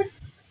meaning of it,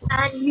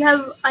 and you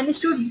have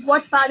understood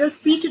what part of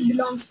speech it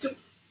belongs to.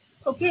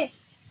 Okay,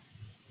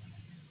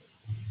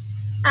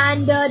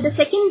 and the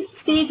second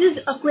stage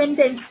is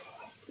acquaintance.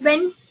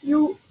 When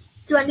you,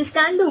 to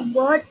understand the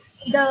word,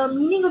 the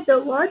meaning of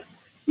the word,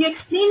 you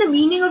explain the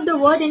meaning of the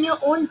word in your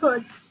own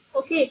words.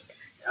 Okay,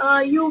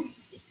 you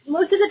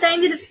most of the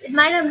time it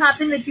might have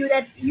happened with you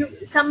that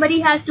somebody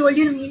has told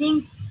you the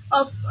meaning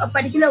of a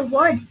particular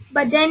word,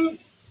 but then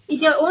in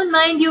your own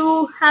mind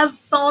you have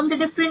formed a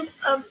different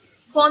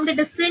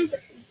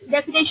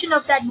definition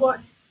of that word.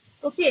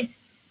 Okay,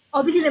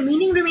 obviously the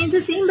meaning remains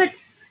the same, but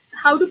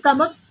how to come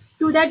up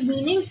to that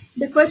meaning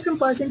differs from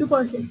person to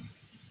person.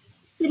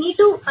 So you need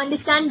to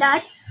understand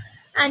that,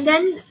 and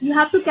then you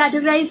have to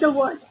categorize the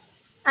word,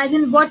 as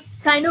in what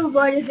kind of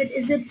word is it?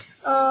 Is it,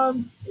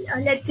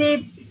 let's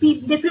say,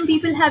 different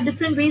people have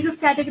different ways of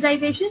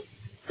categorization.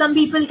 Some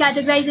people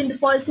categorize into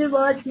positive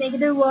words,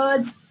 negative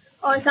words,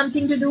 or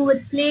something to do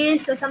with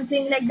place or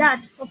something like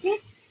that. Okay.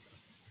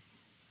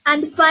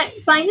 And the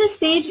final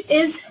stage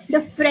is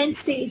the French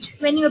stage,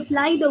 when you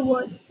apply the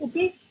word.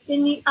 Okay,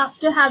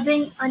 after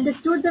having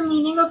understood the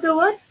meaning of the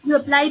word, you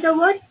apply the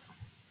word,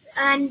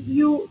 and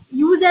you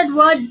use that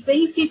word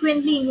very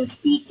frequently in your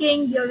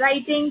speaking, your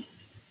writing,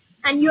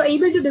 and you're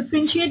able to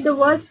differentiate the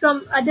words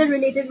from other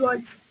related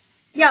words.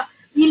 Yeah,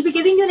 we'll be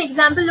giving you an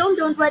example, Om,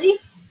 don't worry.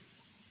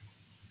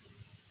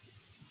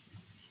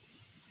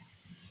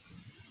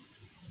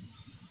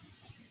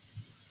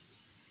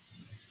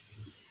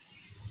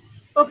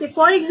 Okay,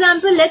 for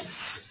example,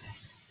 let's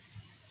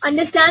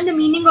understand the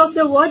meaning of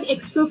the word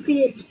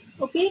expropriate.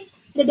 Okay,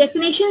 the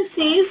definition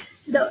says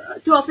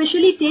to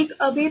officially take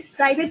away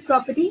private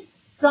property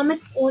from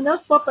its owner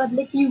for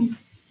public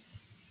use.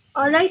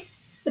 Alright,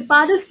 the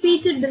part of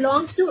speech it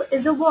belongs to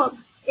is a verb.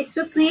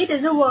 Expropriate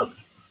is a verb.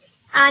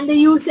 And the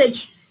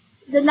usage.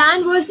 The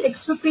land was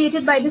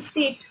expropriated by the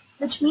state,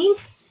 which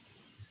means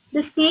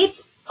the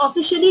state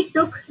officially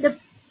took the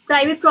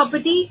private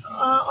property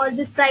or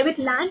this private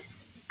land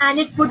and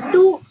it put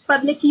to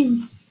public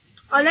use.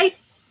 Alright,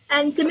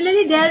 and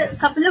similarly there are a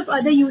couple of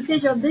other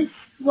usage of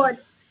this word.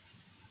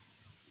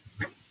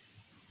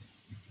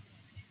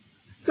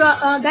 So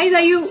guys,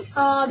 are you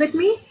with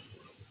me?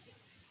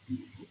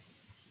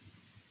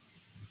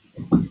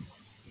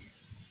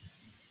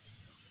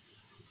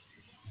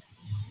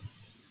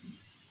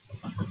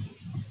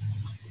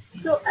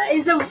 So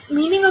is the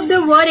meaning of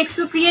the word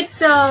expropriate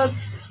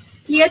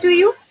clear to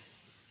you?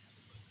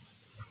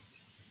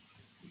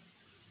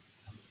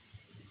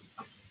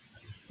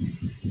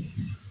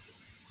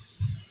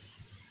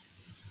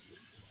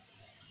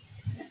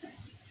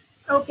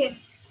 Okay,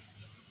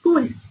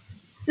 cool.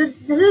 So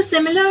this is a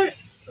similar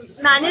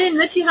manner in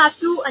which you have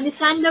to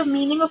understand the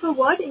meaning of a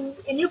word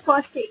in your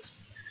first stage.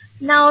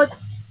 Now,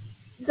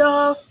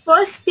 the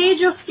first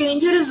stage of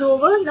stranger is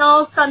over.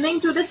 Now coming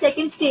to the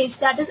second stage,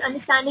 that is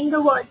understanding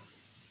the word.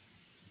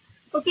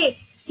 Okay,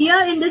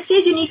 here in this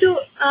stage you need to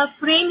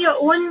frame your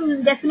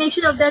own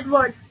definition of that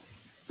word.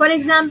 For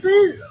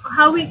example,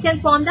 how we can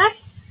form that?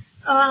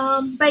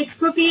 By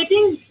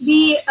expropriating,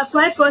 we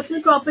acquire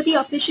personal property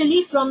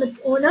officially from its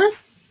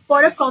owners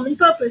for a common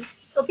purpose.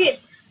 Okay,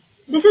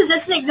 this is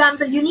just an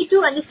example. You need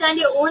to understand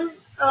your own,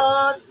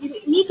 you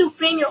need to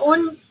frame your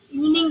own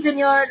meanings in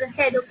your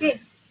head,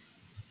 okay?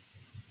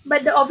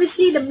 But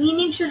obviously the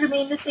meaning should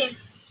remain the same.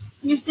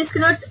 You just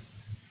cannot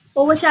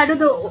overshadow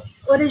the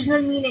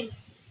original meaning.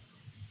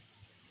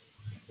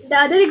 The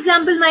other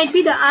example might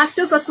be the act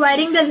of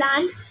acquiring the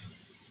land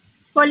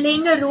for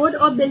laying a road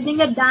or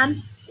building a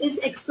dam is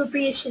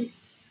expropriation.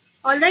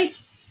 Alright,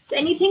 so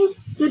anything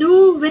to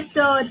do with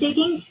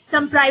taking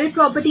some private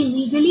property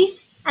legally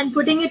and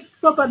putting it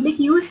for public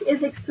use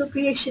is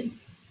expropriation.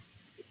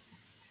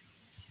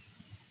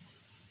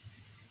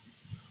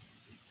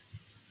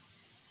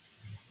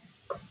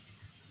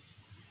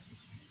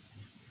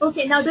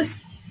 Okay, now this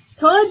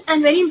third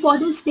and very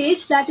important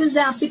stage, that is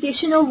the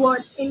application of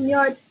word in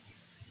your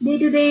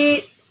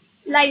day-to-day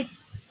life,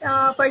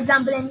 for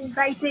example in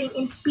writing,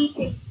 in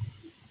speaking.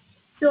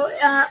 So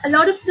a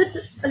lot of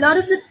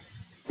the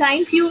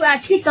times you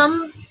actually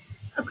come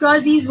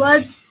across these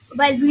words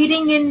while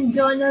reading in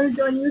journals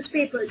or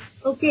newspapers.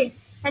 Okay,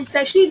 and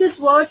especially this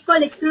word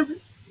called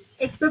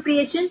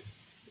expropriation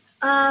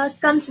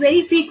comes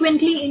very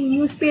frequently in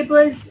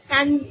newspapers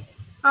and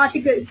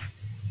articles.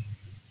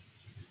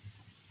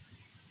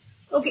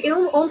 Okay,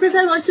 Om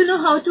Prasad wants to know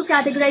how to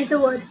categorize the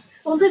word.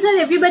 Om Prasad,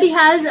 everybody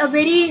has a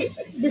very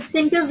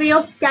distinctive way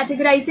of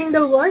categorizing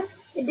the word.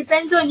 It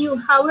depends on you.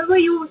 However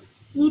you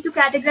need to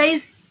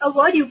categorize a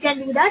word, you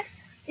can do that.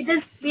 It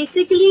is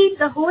basically,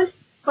 the whole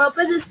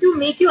purpose is to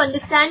make you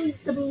understand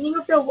the meaning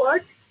of the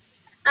word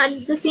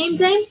and at the same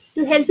time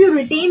to help you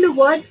retain the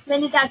word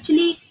when it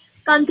actually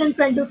comes in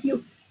front of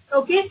you.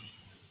 Okay?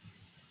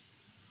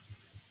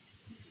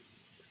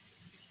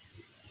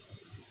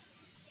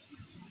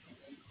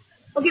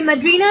 Okay,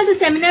 Madrina, the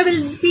seminar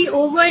will be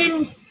over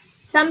in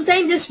some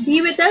time. Just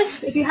be with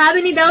us. If you have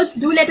any doubts,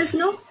 do let us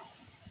know.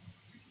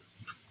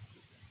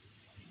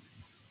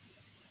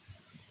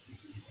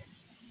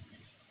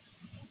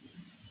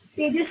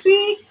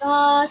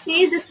 Tejasvi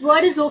says this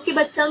word is okay,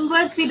 but some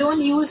words we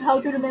don't use. How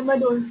to remember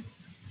those?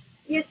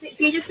 Yes,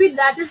 Tejasvi,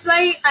 that is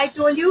why I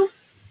told you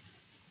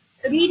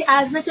read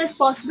as much as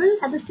possible.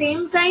 At the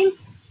same time,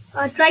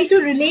 try to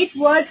relate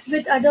words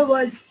with other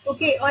words.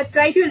 Okay, or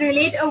try to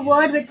relate a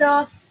word with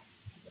a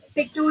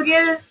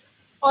pictorial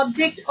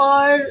object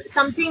or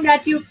something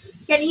that you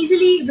can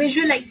easily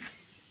visualize.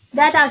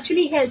 That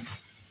actually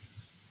helps.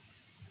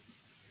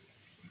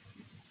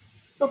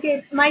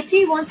 Okay,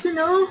 Maitri wants to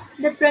know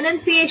the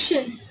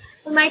pronunciation.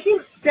 So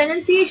Maitri,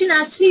 pronunciation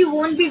actually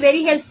won't be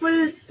very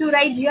helpful to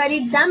write GRE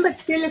exam, but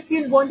still if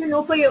you want to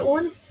know for your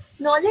own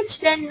knowledge,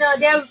 then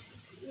there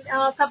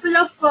are a couple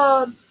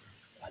of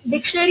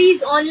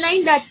dictionaries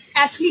online that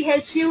actually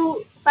helps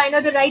you find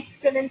out the right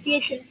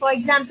pronunciation. For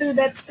example,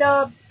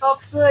 Webster,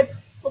 Oxford,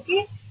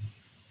 okay?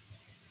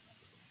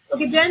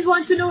 Okay, Jayant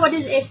wants to know what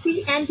is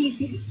SC and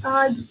TC.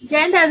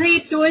 Jayant, as I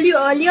told you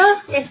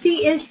earlier, SC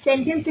is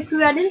sentence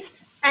equivalence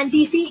and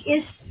TC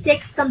is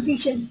text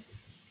completion.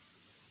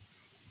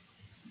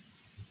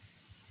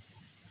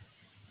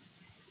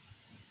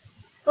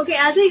 Okay,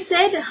 as I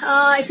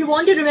said, if you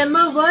want to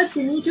remember words,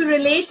 you need to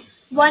relate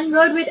one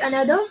word with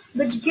another,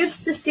 which gives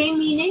the same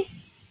meaning,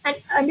 and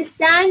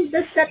understand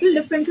the subtle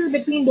differences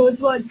between those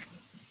words.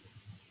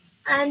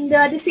 And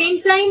at the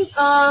same time,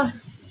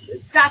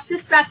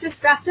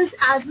 practice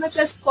as much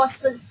as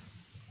possible.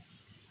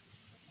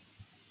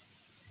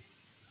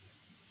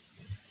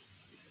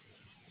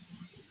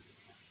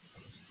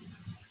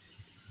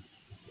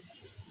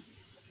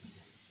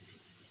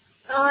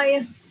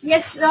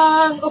 Yes,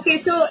 okay,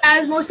 so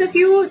as most of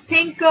you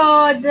think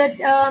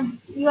that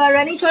you are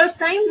running short of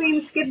time, we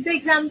will skip the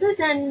examples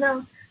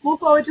and move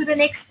forward to the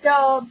next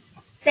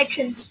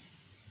sections.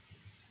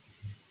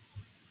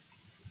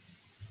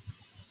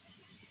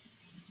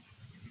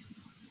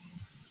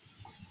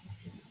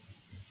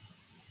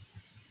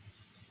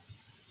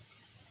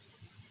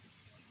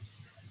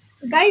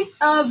 Guys,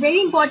 a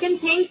very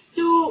important thing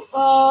to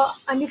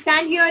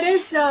understand here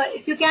is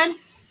if you can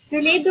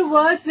relate the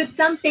words with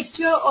some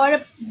picture or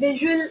a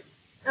visual,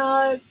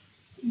 uh,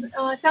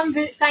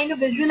 kind of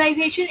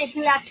visualization, it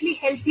will actually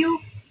help you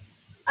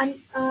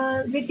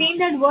retain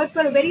that word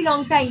for a very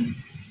long time.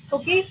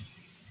 Okay,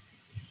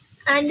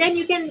 and then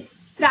you can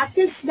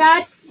practice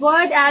that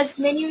word as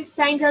many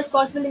times as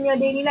possible in your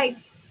daily life.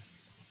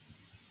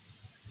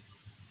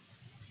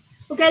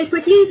 Okay, I'll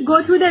quickly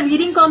go through the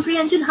reading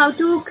comprehension, how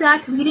to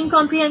crack reading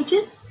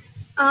comprehension.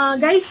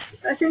 Guys,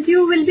 since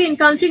you will be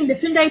encountering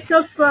different types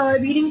of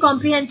reading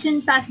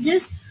comprehension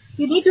passages,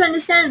 you need to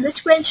understand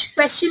which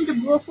question to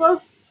go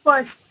for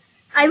first.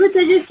 I would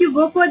suggest you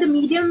go for the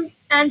medium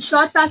and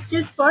short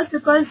passages first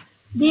because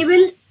they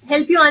will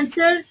help you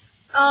answer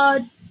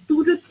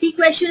 2 to 3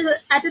 questions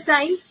at a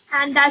time,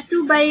 and that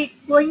too by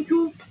going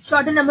through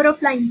shorter number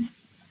of lines.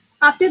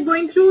 After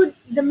going through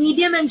the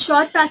medium and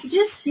short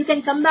passages, you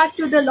can come back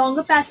to the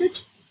longer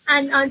passage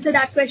and answer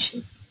that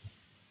question.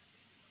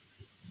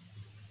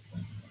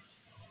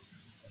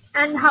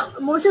 And how,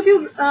 most of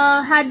you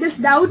had this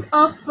doubt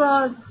of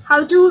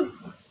how to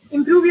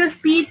improve your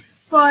speed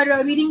for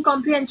reading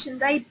comprehension,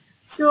 right?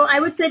 So I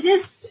would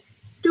suggest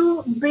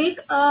to break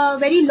a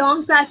very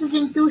long passage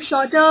into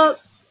shorter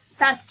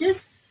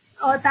passages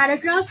or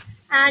paragraphs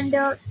and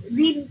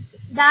read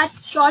that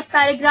short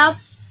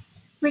paragraph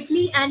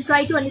quickly and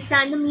try to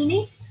understand the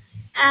meaning,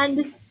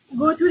 and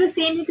go through the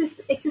same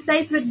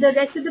exercise with the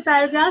rest of the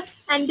paragraphs,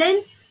 and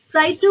then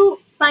try to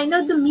find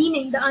out the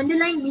meaning, the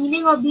underlying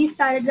meaning of these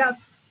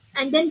paragraphs,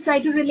 and then try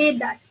to relate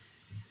that.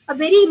 A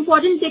very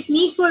important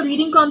technique for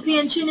reading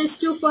comprehension is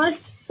to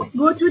first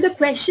go through the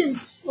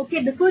questions.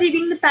 Okay, before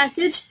reading the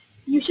passage,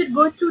 you should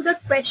go through the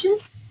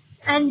questions,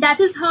 and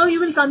that is how you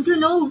will come to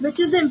know which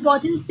is the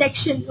important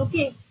section.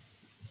 Okay.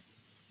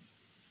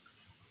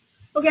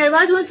 Okay,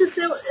 Arvaz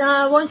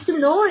wants to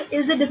know,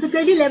 is the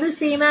difficulty level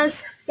same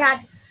as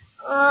cat?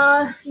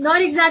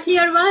 Not exactly,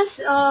 Arvaz.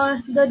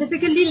 The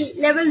difficulty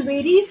level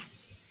varies,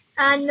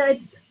 and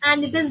it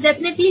is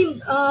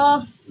definitely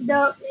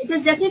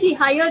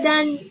higher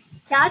than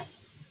cat,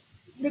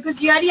 because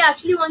GRE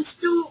actually wants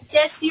to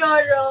test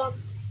your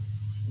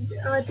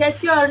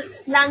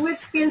language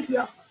skills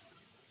here.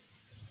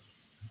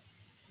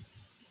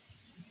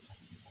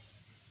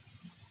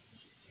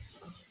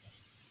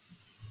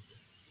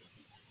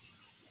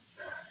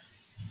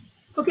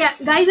 Okay,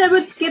 guys, I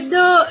would skip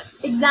the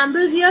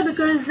examples here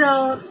because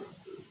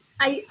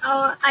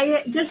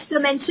I just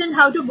mentioned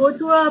how to go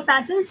through a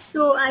passage,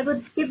 so I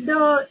would skip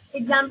the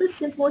examples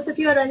since most of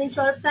you are running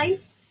short of time.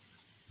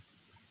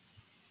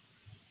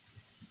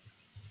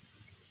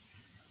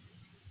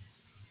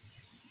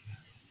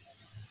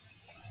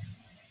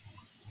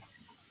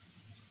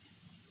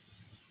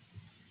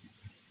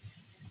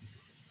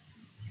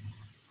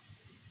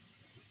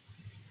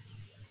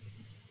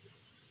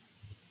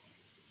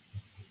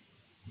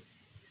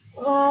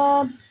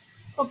 Uh,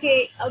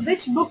 okay,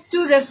 which book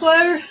to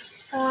refer?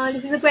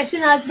 This is a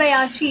question asked by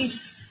Ashish.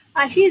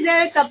 Ashish,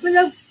 there are a couple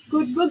of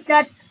good books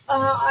that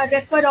are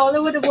referred all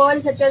over the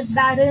world, such as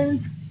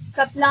Barron's,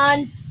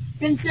 Kaplan,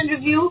 Princeton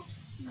Review.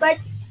 But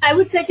I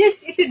would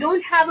suggest, if you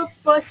don't have a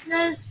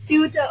personal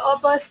tutor or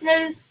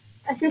personal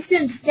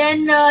assistance,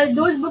 then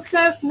those books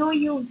are of no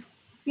use.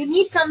 You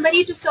need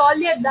somebody to solve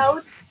your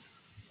doubts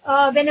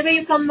whenever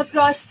you come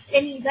across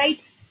any, right?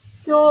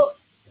 So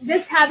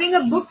just having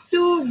a book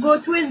to go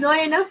through is not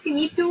enough. You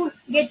need to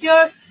get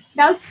your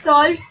doubts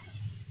solved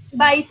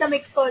by some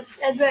experts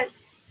as well.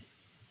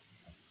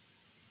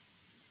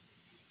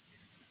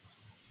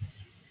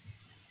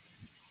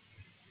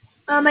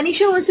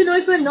 Manisha wants to know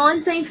if a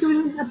non-science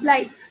student can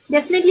apply.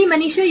 Definitely,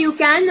 Manisha, you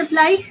can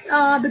apply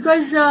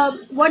because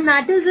what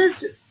matters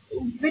is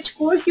which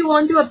course you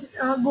want to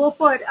go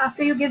for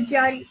after you give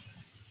GRE.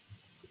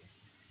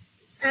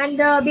 And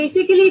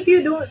basically, if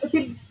you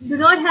do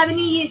not have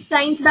any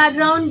science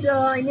background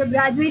in your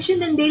graduation,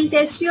 then they'll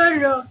test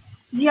your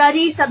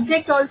GRE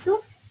subject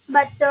also.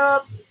 But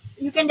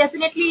you can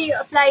definitely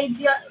apply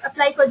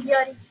for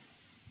GRE.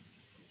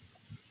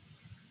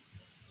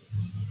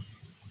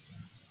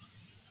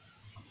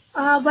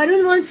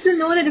 Varun wants to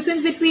know the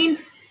difference between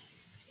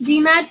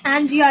GMAT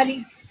and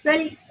GRE.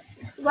 Well,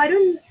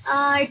 Varun,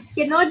 it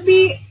cannot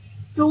be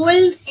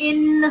told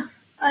in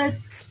a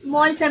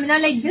small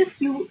seminar like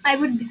this. I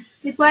would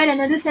require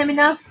another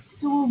seminar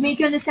to make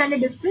you understand the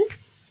difference.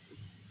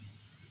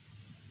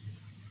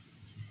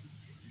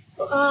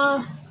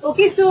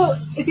 Okay, so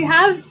if you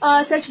have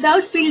such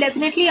doubts, we'll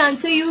definitely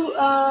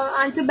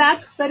answer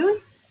back, Varun.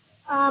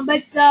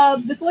 But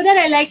before that,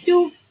 I like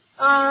to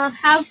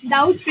have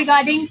doubts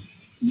regarding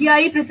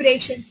GRE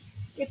preparation.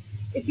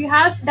 If you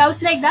have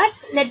doubts like that,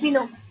 let me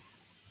know.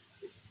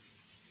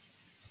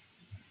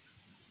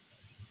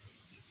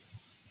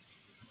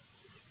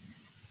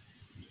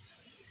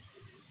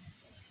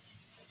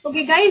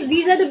 Okay, guys,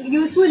 these are the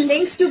useful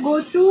links to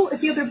go through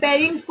if you're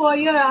preparing for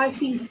your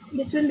RCs.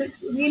 This will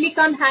really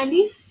come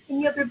handy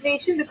in your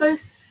preparation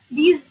because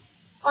these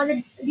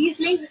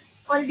links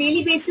on a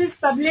daily basis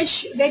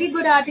publish very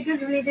good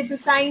articles related to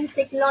science,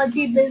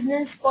 technology,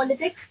 business,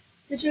 politics,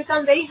 which will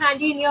come very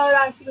handy in your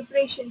RC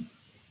preparation.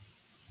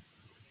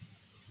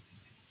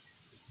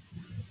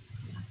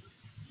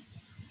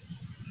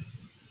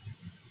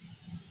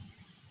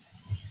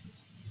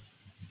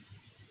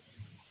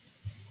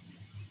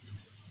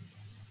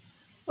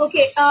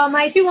 Okay,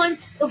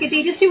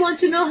 Tejasvi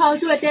wants to know how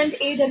to attempt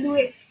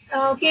AWA.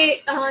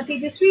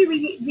 Tejasvi,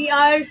 we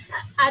are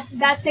at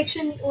that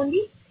section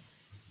only.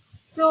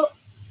 So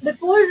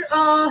Before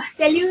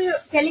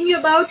telling you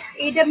about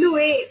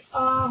AWA,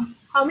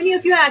 how many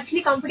of you are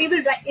actually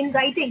comfortable in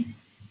writing?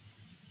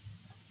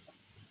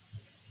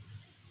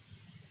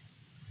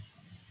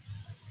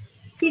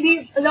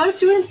 See, a lot of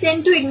students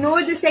tend to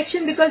ignore this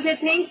section because they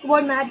think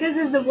what matters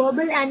is the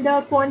verbal and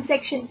the quant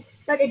section.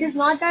 But it is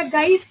not that,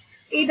 guys.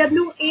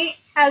 AWA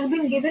has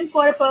been given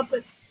for a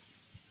purpose.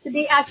 So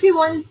they actually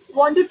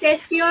want to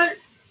test your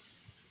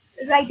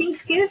writing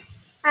skills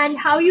and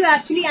how you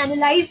actually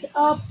analyze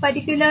a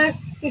particular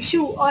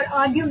issue or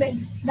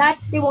argument that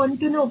they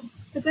want to know,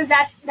 because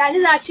that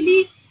is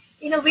actually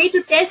in a way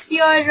to test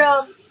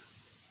your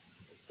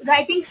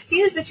writing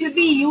skills, which will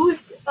be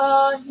used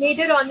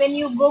later on when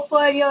you go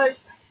for your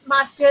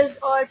master's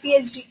or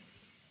PhD.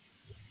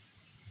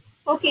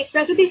 Okay,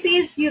 Prakriti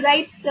says she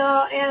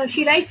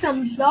writes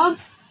some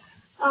blogs.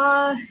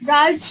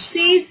 Raj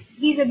says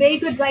he's a very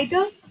good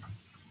writer.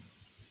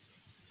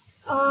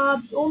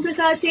 Om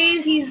Prasad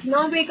says he's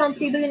not very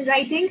comfortable in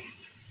writing.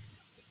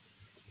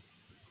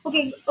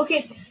 Okay.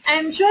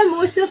 I'm sure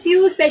most of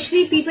you,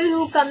 especially people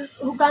who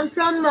come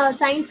from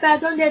science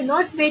background, they're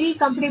not very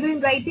comfortable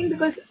in writing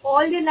because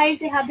all their lives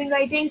they have been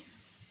writing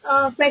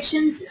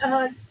questions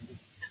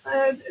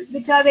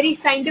which are very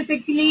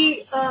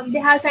scientifically, they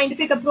have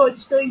scientific approach.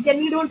 So you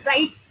generally don't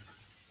write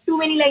too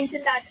many lines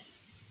in that.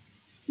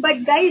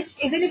 But guys,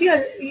 even if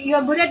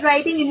you're good at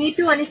writing, you need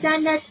to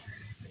understand that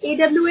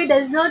AWA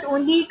does not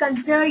only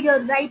consider your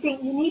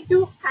writing. You need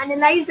to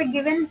analyze the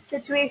given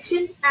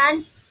situation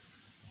and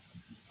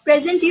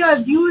present your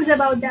views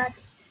about that.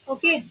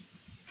 Okay,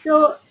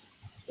 so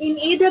in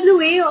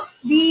AWA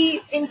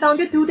we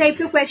encounter two types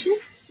of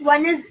questions.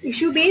 One is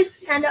issue based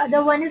and the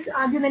other one is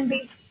argument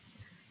based.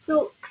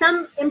 So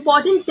some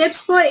important tips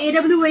for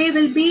AWA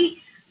will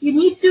be, you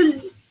need to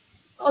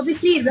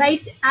obviously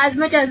write as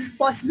much as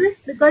possible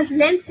because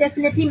length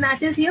definitely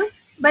matters here,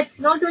 but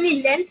not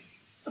only length,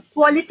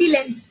 quality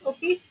length.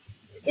 Okay,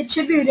 it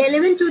should be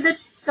relevant to the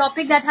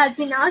topic that has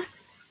been asked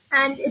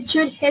and it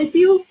should help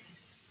you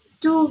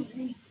to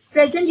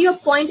present your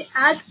point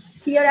as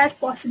clear as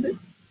possible.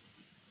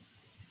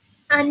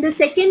 And the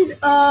second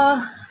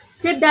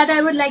tip that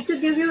I would like to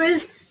give you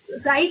is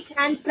write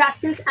and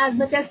practice as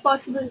much as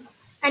possible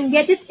and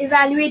get it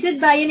evaluated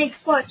by an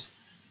expert.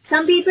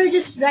 Some people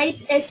just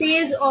write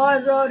essays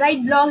or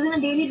write blogs on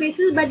a daily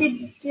basis, but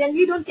they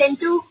generally don't tend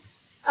to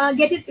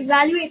get it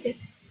evaluated.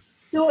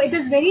 So it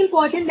is very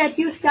important that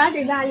you start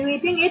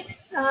evaluating it,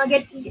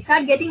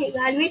 start getting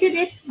evaluated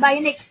it by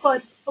an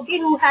expert, okay,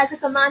 who has a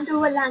command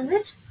over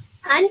language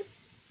and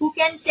who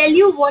can tell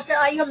you what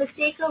are your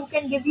mistakes or who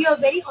can give you a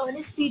very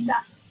honest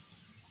feedback.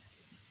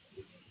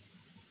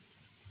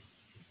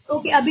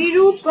 Okay,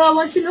 Abhiroop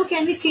wants to know,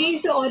 can we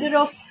change the order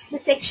of the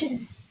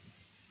sections?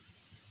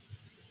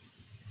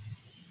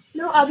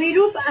 No,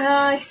 Abhiroop,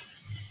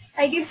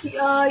 I guess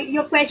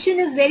your question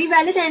is very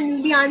valid and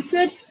will be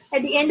answered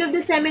at the end of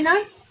the seminar.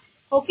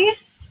 Okay.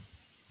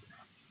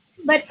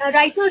 But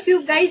right now, if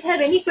you guys have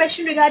any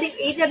question regarding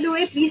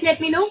AWA, please let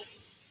me know.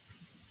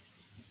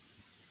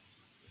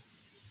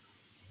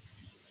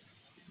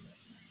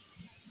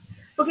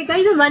 Okay,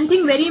 guys, one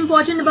thing very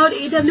important about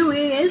AWA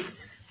is,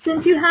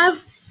 since you have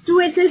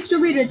two essays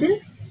to be written,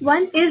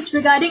 one is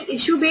regarding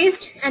issue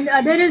based and the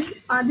other is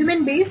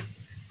argument based,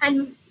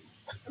 and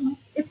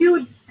if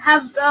you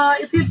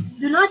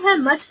do not have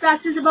much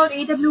practice about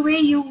AWA,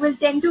 you will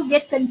tend to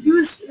get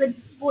confused with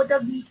both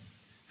of these.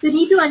 So you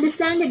need to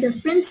understand the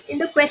difference in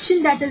the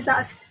question that is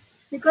asked,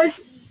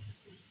 because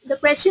the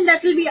question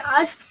that will be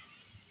asked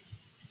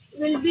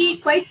will be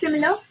quite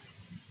similar.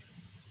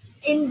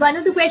 In one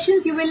of the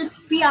questions, you will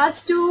be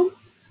asked to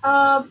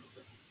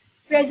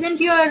present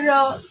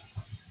your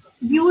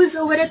views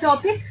over a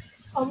topic,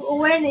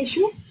 over an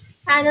issue,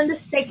 and on the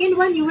second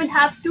one, you will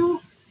have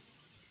to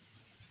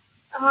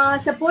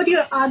support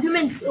your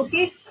arguments.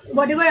 Okay,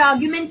 whatever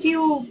argument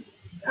you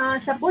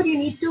support, you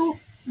need to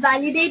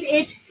validate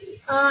it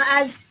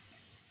as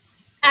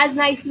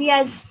nicely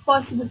as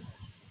possible.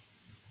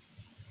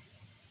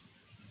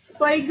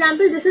 For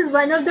example, this is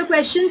one of the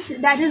questions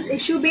that is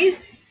issue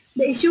based.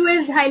 The issue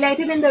is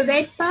highlighted in the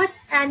red part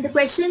and the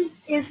question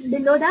is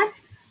below that.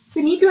 So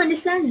you need to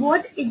understand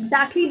what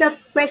exactly the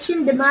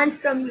question demands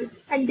from you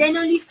and then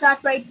only start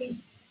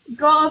writing.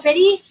 Draw a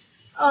very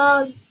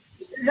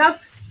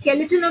rough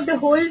skeleton of the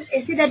whole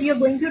essay that you're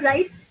going to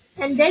write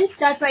and then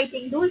start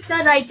writing. Don't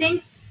start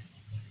writing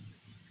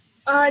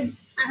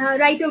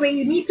right away.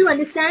 You need to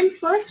understand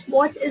first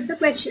what is the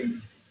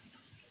question.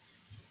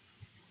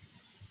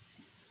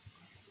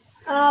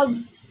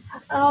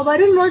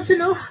 Varun wants to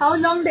know how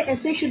long the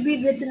essay should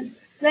be written.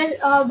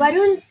 Well,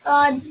 Varun,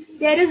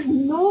 there is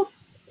no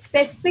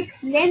specific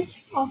length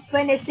of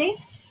an essay,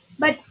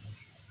 but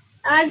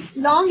as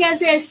long as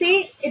the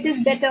essay, it is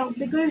better,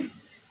 because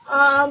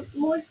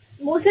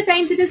most of the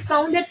times it is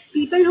found that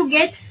people who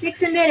get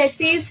 6 in their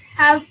essays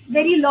have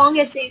very long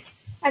essays.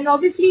 And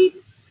obviously,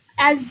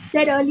 as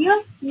said earlier,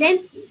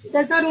 length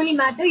does not only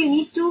matter. You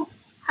need to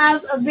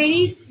have a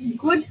very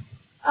good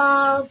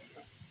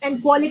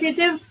and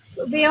qualitative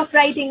way of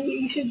writing.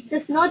 You should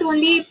just not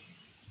only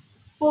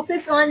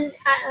focus on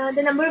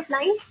the number of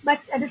lines, but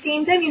at the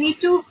same time you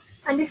need to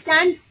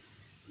understand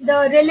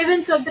the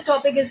relevance of the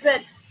topic as well.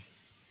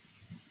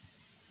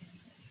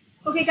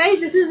 Okay guys,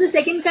 this is the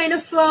second kind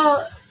of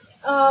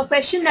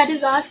question that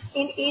is asked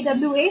in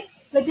AWA,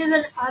 which is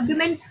an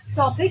argument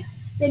topic,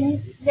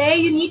 then where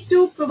you need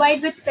to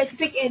provide with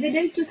specific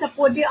evidence to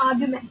support the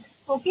argument.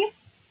 Okay.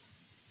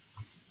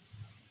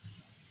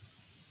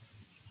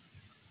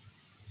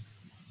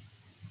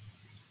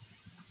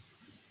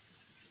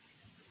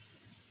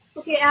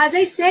 Okay, as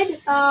I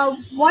said,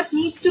 what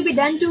needs to be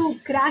done to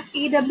crack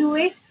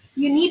AWA?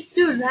 You need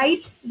to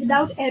write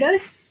without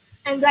errors,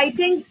 and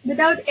writing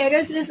without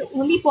errors is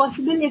only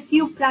possible if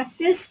you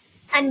practice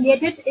and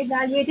get it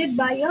evaluated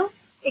by a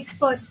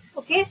expert.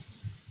 Okay,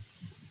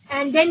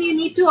 and then you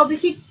need to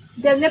obviously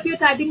develop your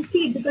typing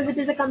speed because it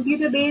is a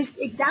computer-based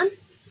exam.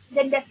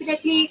 Then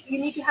definitely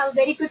you need to have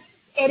very good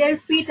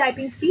error-free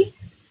typing speed,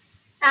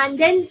 and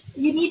then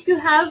you need to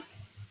have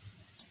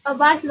a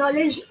vast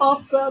knowledge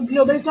of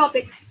global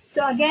topics.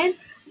 So again,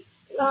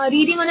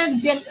 reading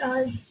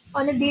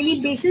on a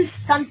daily basis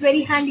comes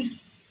very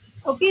handy.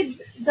 Okay,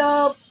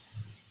 the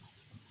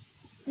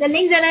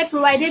link that I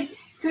provided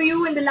to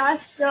you in the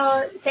last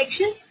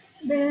section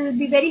will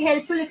be very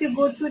helpful if you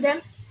go through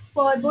them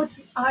for both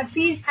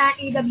RCs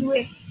and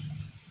AWA.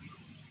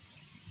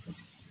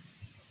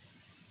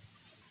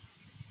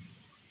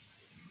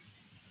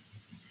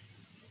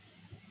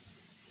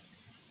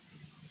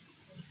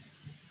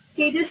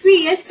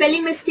 Tejasvi, yes,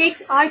 spelling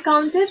mistakes are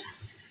counted,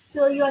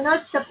 so you are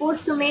not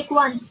supposed to make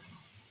one.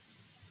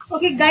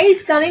 Okay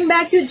guys, coming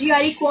back to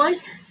GRE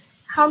Quant,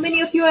 how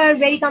many of you are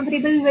very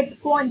comfortable with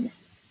Quant?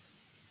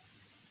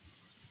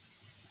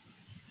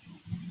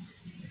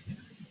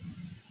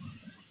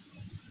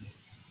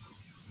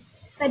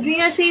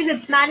 Adrina says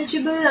it's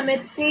manageable,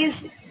 Amit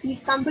says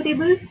he's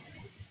comfortable.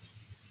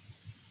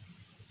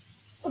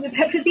 Okay,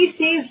 Prakriti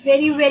says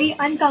very, very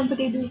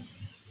uncomfortable.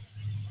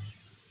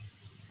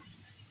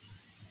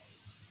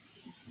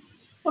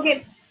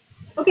 Okay,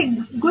 okay,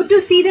 good to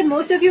see that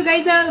most of you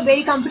guys are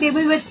very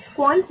comfortable with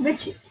Quant,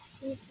 which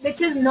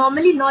is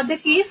normally not the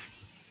case.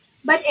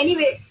 But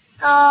anyway,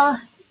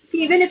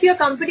 even if you're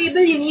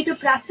comfortable, you need to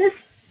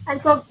practice.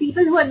 And for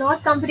people who are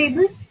not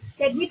comfortable,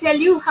 let me tell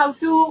you how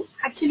to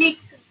actually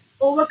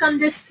overcome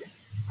this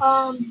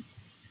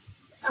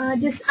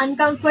this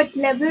uncomfort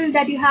level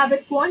that you have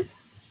with Quant.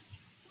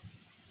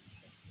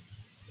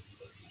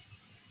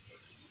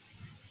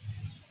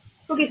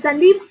 Okay,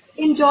 Sandeep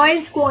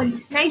enjoys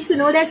Quant. Nice to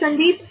know that,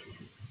 Sandeep.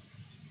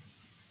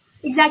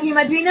 Exactly,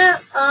 Madrina.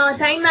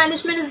 Time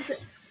management is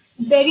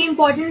very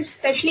important,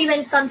 especially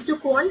when it comes to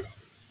Quant.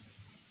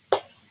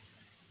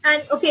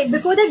 And okay,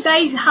 before that,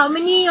 guys, how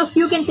many of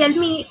you can tell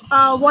me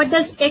what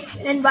does X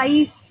and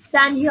Y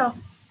stand here?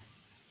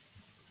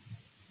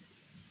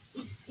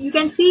 You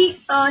can see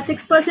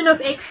 6%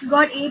 of X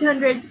got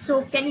 800.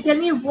 So can you tell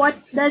me what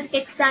does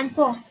X stand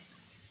for?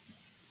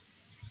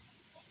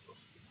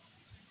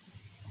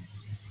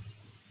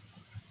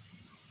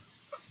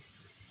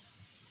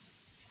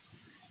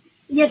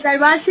 Yes,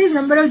 Arvaz says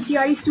number of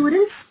GRE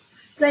students.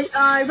 Well,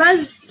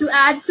 Arvaz, to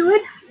add to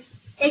it,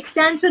 X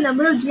stands for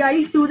number of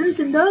GRE students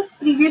in the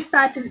previous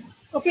pattern.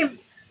 Okay,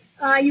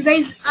 you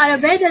guys are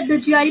aware that the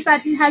GRE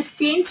pattern has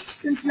changed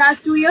since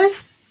last 2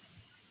 years.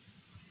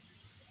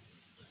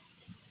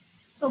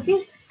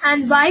 Okay,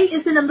 and Y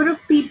is the number of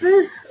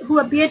people who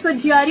appeared for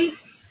GRE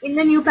in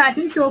the new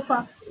pattern so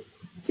far.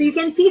 So you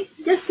can see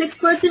just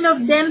 6%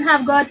 of them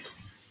have got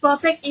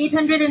perfect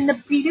 800 in the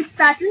previous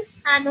pattern,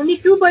 and only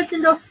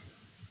 2% of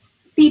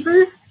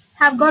people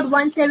have got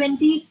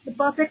 170, the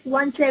perfect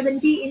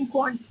 170 in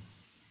Quant.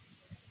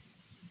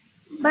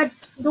 But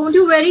don't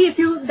you worry, if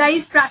you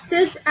guys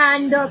practice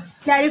and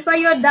clarify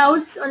your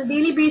doubts on a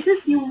daily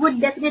basis, you would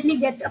definitely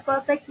get a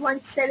perfect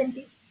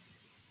 170.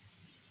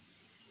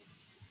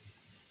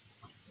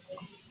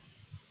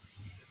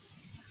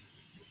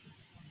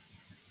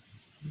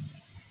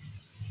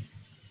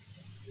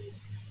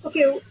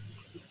 Okay,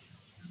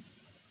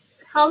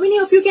 how many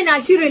of you can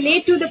actually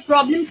relate to the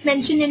problems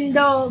mentioned in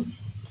the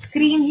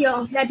screen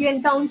here that you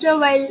encounter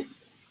while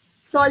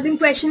solving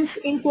questions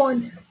in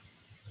Quant?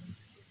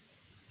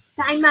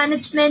 Time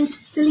management,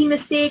 silly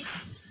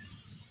mistakes,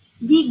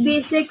 weak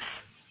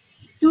basics,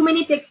 too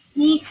many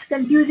techniques,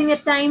 confusing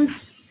at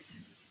times.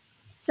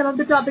 Some of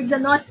the topics are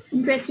not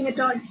interesting at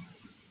all.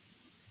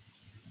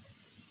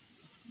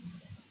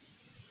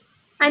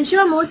 I'm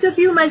sure most of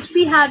you must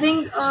be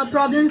having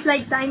problems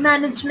like time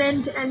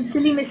management and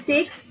silly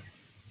mistakes,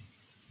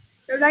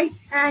 right?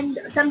 And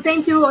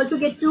sometimes you also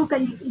get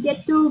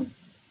confused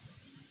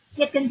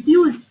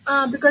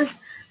because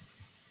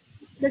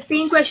the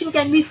same question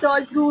can be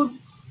solved through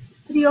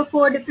 3 or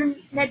 4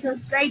 different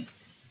methods, right?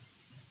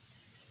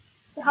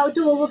 So how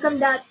to overcome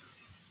that?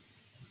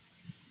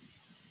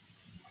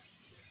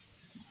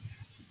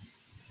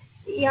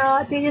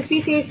 Yeah,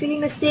 Tejasvi says silly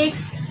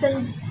mistakes.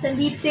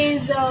 Sandeep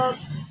says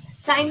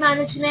time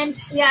management.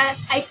 Yeah,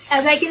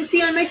 as I can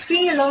see on my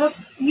screen, a lot of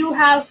you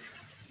have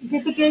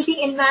difficulty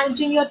in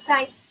managing your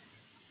time.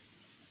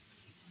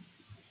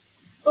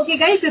 Okay,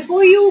 guys,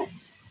 before you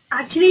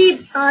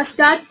actually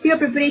start your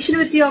preparation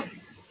with your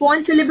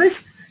quant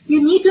syllabus,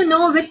 you need to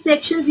know which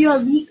sections you are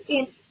weak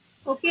in.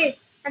 Okay,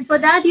 and for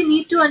that you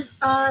need to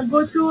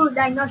go through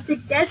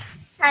diagnostic tests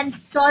and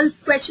solve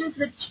questions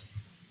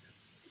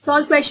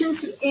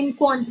in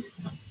quant.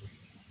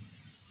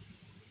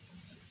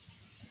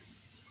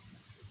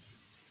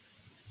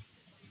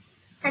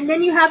 And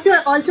then you have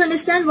to also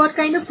understand what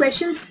kind of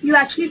questions you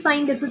actually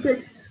find difficult.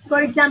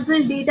 For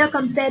example, data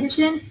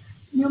comparison,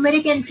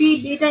 numeric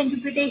entry, data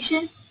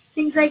interpretation,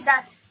 things like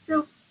that.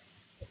 So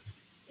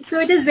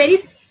it is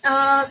very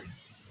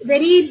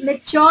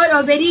mature,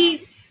 or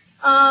very,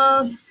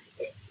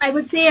 I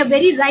would say, a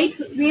very right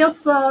way of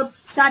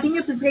starting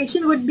your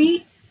preparation would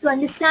be to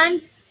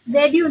understand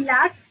where do you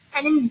lack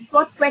and in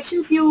what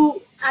questions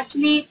you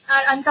actually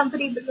are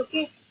uncomfortable.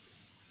 Okay.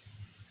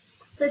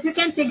 So if you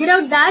can figure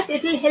out that,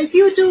 it will help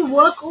you to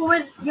work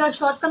over your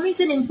shortcomings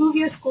and improve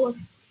your score.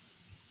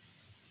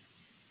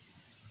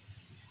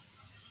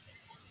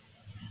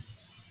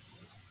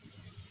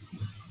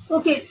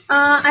 Okay,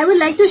 I would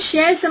like to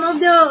share some of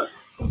the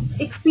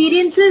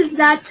experiences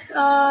that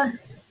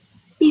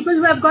people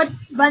who have got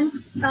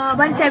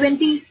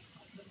 170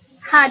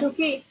 had.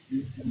 Okay,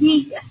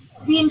 we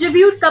we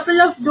interviewed couple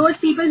of those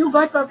people who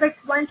got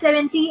perfect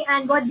 170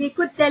 and what they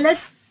could tell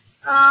us.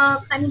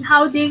 I mean,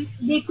 how they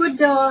could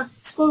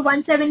score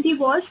 170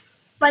 was,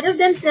 one of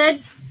them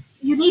said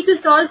you need to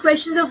solve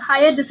questions of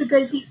higher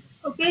difficulty.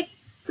 Okay,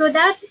 so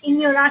that in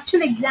your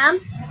actual exam,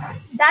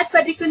 that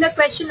particular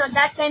question or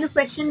that kind of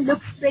question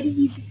looks very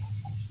easy.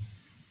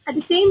 At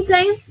the same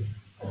time,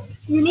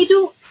 you need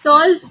to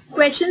solve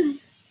questions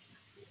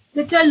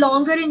which are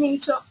longer in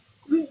nature.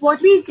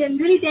 What we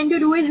generally tend to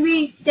do is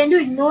we tend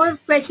to ignore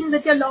questions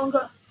which are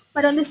longer.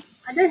 But on the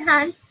other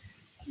hand,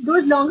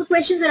 those longer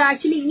questions are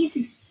actually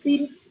easy. So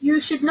you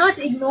should not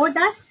ignore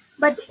that.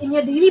 But in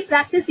your daily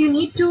practice, you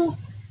need to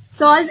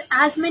solve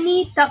as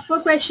many tougher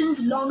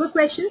questions, longer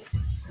questions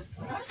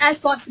as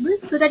possible,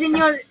 so that in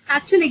your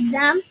actual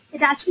exam,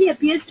 it actually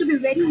appears to be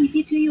very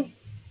easy to you.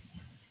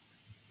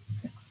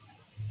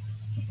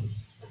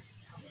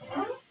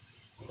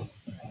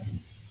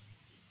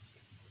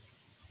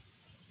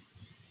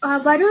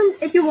 Varun,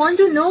 if you want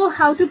to know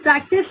how to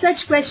practice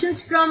such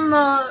questions from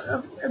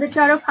which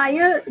are of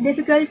higher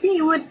difficulty,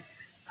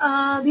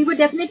 we would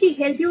definitely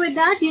help you with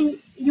that.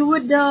 You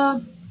would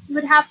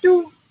have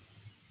to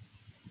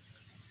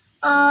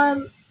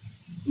um,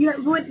 you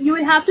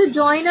would have to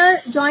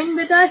join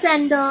with us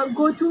and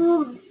go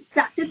through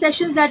practice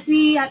sessions that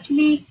we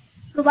actually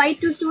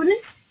provide to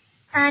students.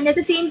 And at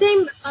the same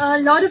time, a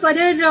lot of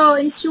other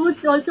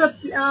institutes also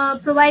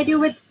provide you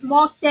with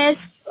mock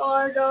tests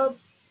or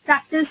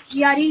practice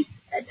GRE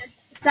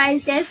style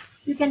tests.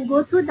 You can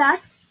go through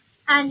that,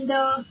 and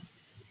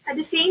at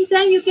the same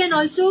time, you can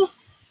also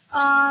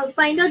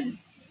find out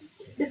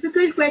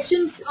difficult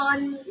questions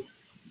on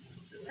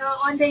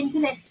the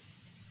internet.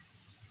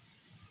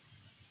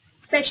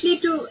 Especially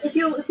if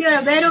you're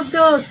aware of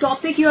the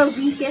topic you are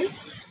weak in,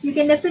 you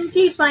can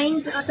definitely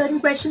find certain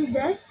questions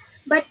there.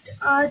 But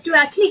to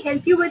actually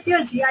help you with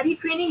your GRE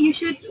training, you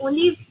should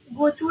only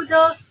go through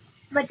the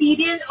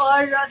material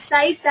or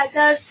sites that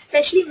are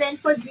specially meant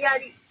for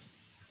GRE,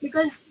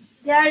 because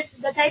they are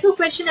the type of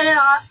question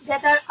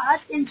that are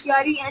asked in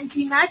GRE and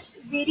GMAT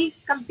vary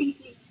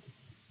completely.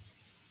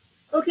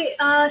 Okay,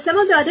 some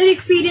of the other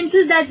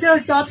experiences that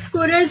the top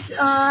scorers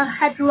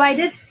had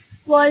provided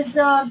was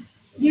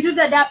due to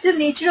the adaptive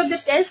nature of the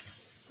test,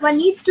 one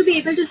needs to be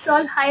able to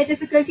solve higher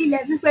difficulty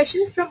level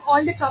questions from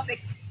all the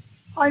topics.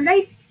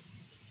 Alright,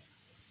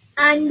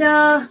 and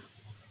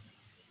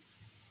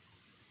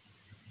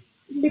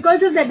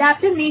because of the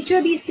adaptive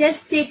nature, these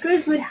test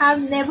takers would have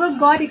never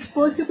got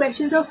exposed to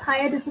questions of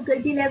higher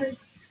difficulty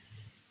levels.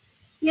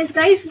 Yes,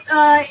 guys,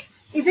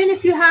 even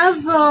if you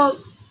have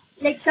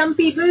like some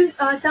people,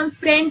 some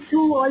friends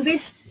who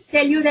always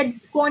tell you that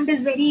quant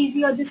is very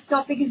easy or this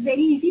topic is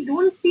very easy,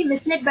 don't be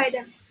misled by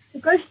them,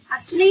 because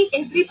actually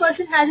every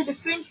person has a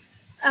different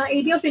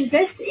area of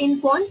interest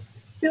in quant.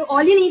 So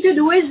all you need to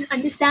do is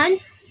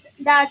understand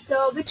that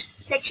which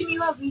section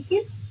you are weak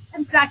in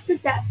and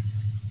practice that.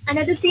 And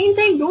at the same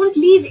time, don't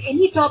leave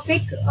any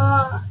topic,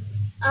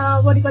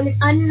 what do you call it,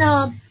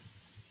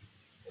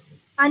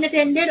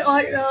 unattended,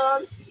 or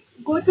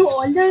go through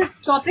all the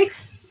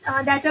topics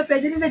that are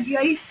present in the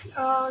GRE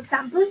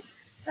sample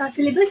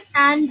syllabus,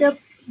 and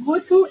go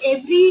through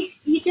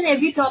each and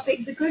every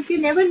topic, because you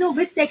never know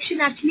which section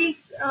actually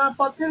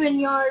pops up in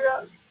your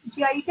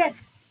GRE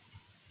test.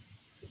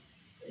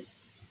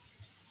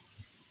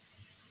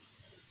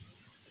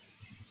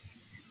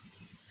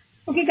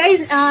 Okay guys,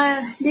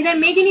 did I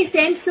make any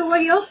sense over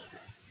here?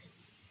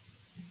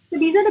 So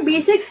these are the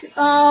basics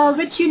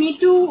which you need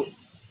to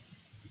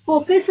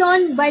focus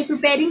on while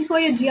preparing for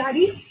your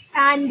GRE,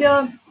 and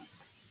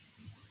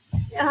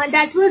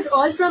that was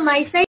all from my side.